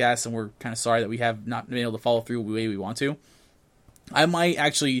podcasts, and we're kind of sorry that we have not been able to follow through the way we want to. I might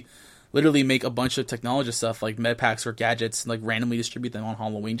actually literally make a bunch of technology stuff, like med packs or gadgets, and randomly distribute them on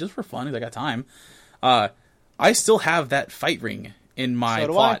Halloween just for fun, because I got time. I still have that fight ring in my So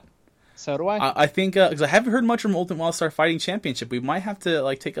do plot. So do I. I think because I haven't heard much from Ultimate Wildstar Fighting Championship, we might have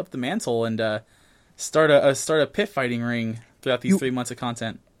to take up the mantle and start a pit fighting ring throughout these 3 months of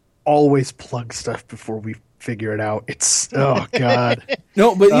content. Always plug stuff before we figure it out. It's oh god,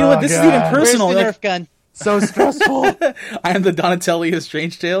 No, but you know what? This is even God. personal. Where's the Like, Nerf gun? so stressful. I am the Donatelli of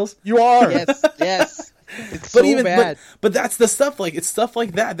Strange Tales. You are. Yes, yes. It's But so even bad. but that's the stuff. It's stuff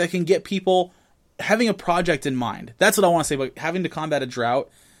like that that can get people having a project in mind. That's what I want to say. But having to combat a drought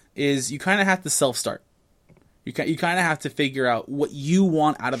is you kind of have to self-start. You kind of have to figure out what you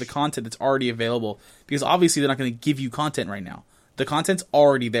want out of the content that's already available, because obviously they're not going to give you content right now. The content's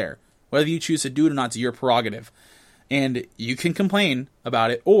already there. Whether you choose to do it or not is your prerogative. And you can complain about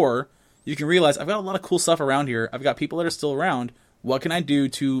it, or you can realize, I've got a lot of cool stuff around here. I've got people that are still around. What can I do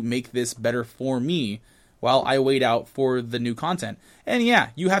to make this better for me while I wait out for the new content? And yeah,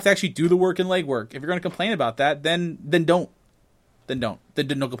 you have to actually do the work and legwork. If you're going to complain about that, then don't. Then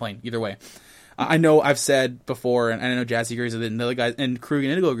don't complain either way. I know I've said before, and I know Jazzy agrees with it, and the other guys, and Krug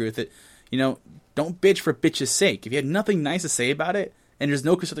and Indigo agree with it. Don't bitch for bitch's sake. If you had nothing nice to say about it, and there's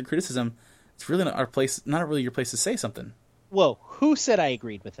no constructive criticism, it's really not really your place to say something. Whoa, who said I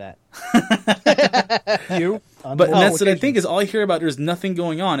agreed with that? You. But and that's what I think is all I hear about. There's nothing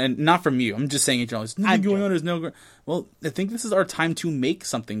going on, and not from you. I'm just saying in general. There's nothing going on. There's no. Well, I think this is our time to make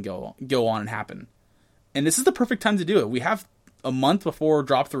something go on and happen, and this is the perfect time to do it. We have a month before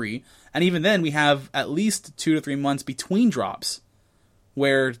drop 3, and even then we have at least 2 to 3 months between drops,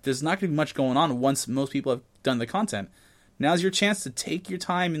 where there's not going to be much going on once most people have done the content. Now's your chance to take your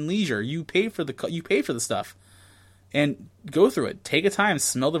time and leisure. You pay for the stuff, and go through it. Take a time,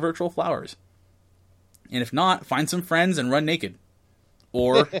 smell the virtual flowers. And if not, find some friends and run naked.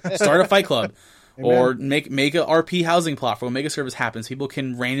 Or start a fight club. Or make a RP housing plot for when mega service happens. People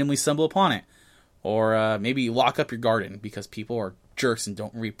can randomly stumble upon it. Or maybe lock up your garden because people are jerks and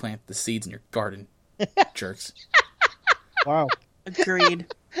don't replant the seeds in your garden. Jerks. Wow. Agreed.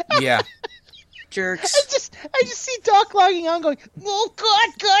 Yeah. Jerks. I just see Doc logging on going, oh God,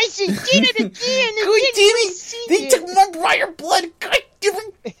 guys, they did it again. They took my briar blood. God damn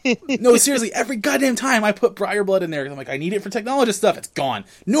it. No, seriously, every goddamn time I put briar blood in there, I'm like, I need it for technology stuff. It's gone.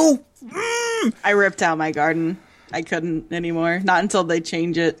 No. I ripped out my garden. I couldn't anymore. Not until they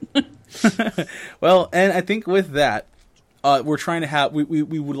change it. Well, and I think with that, we're trying to have, we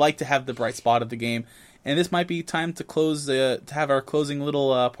would like to have the bright spot of the game. And this might be time to close, to have our closing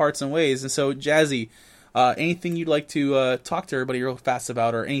little parts and ways. And so, Jazzy, anything you'd like to talk to everybody real fast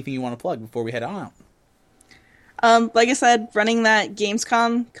about, or anything you want to plug before we head on out? Like I said, running that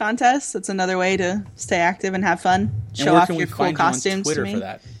Gamescom contest, that's another way to stay active and have fun. Show off your cool costumes to me. For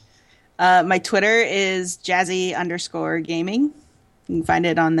that? My Twitter is jazzy_gaming. You can find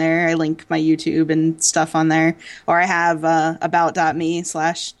it on there. I link my YouTube and stuff on there. Or I have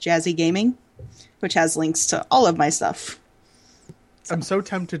about.me/jazzygaming, which has links to all of my stuff. I'm so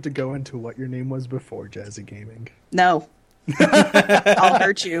tempted to go into what your name was before Jazzy Gaming. No. I'll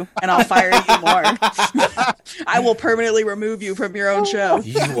hurt you, and I'll fire you more. I will permanently remove you from your own show.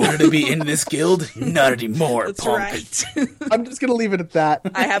 You wanted to be in this guild? Not anymore, That's punk. right. I'm just going to leave it at that.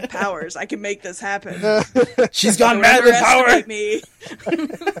 I have powers. I can make this happen. She's gone Don't mad with power. underestimate me.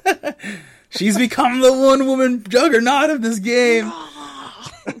 She's become the one-woman juggernaut of this game.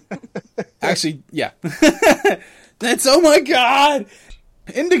 Actually, yeah. That's, oh my god!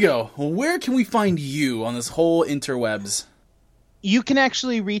 Indigo, where can we find you on this whole interwebs? You can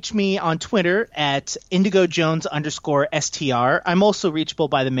actually reach me on Twitter at indigojones_str. I'm also reachable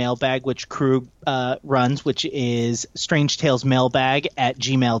by the mailbag, which Krug runs, which is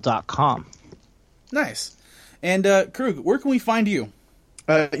strangetalesmailbag@gmail.com. Nice. And, Krug, where can we find you?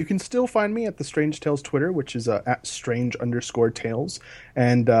 You can still find me at the Strange Tales Twitter, which is at strange_tales,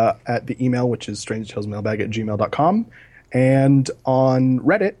 and at the email, which is strangetalesmailbag@gmail.com, and on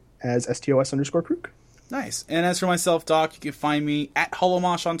Reddit as STOS_Krug. Nice. And as for myself, Doc, you can find me at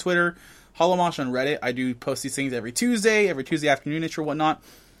HoloMosh on Twitter, HoloMosh on Reddit. I do post these things every Tuesday afternoon-ish or whatnot.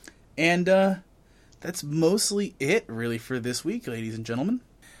 And that's mostly it, really, for this week, ladies and gentlemen.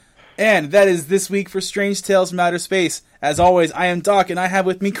 And that is this week for Strange Tales from Outer Space. As always, I am Doc, and I have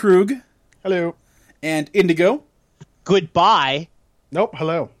with me Krug. Hello. And Indigo. Goodbye. Nope,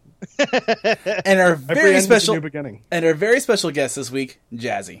 hello. And our very special new beginning. And our very special guest this week,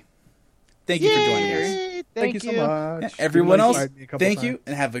 Jazzy. Thank you for joining us. Thank you so much. Everyone else, Invited me a couple thank times. you,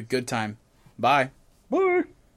 and have a good time. Bye. Bye.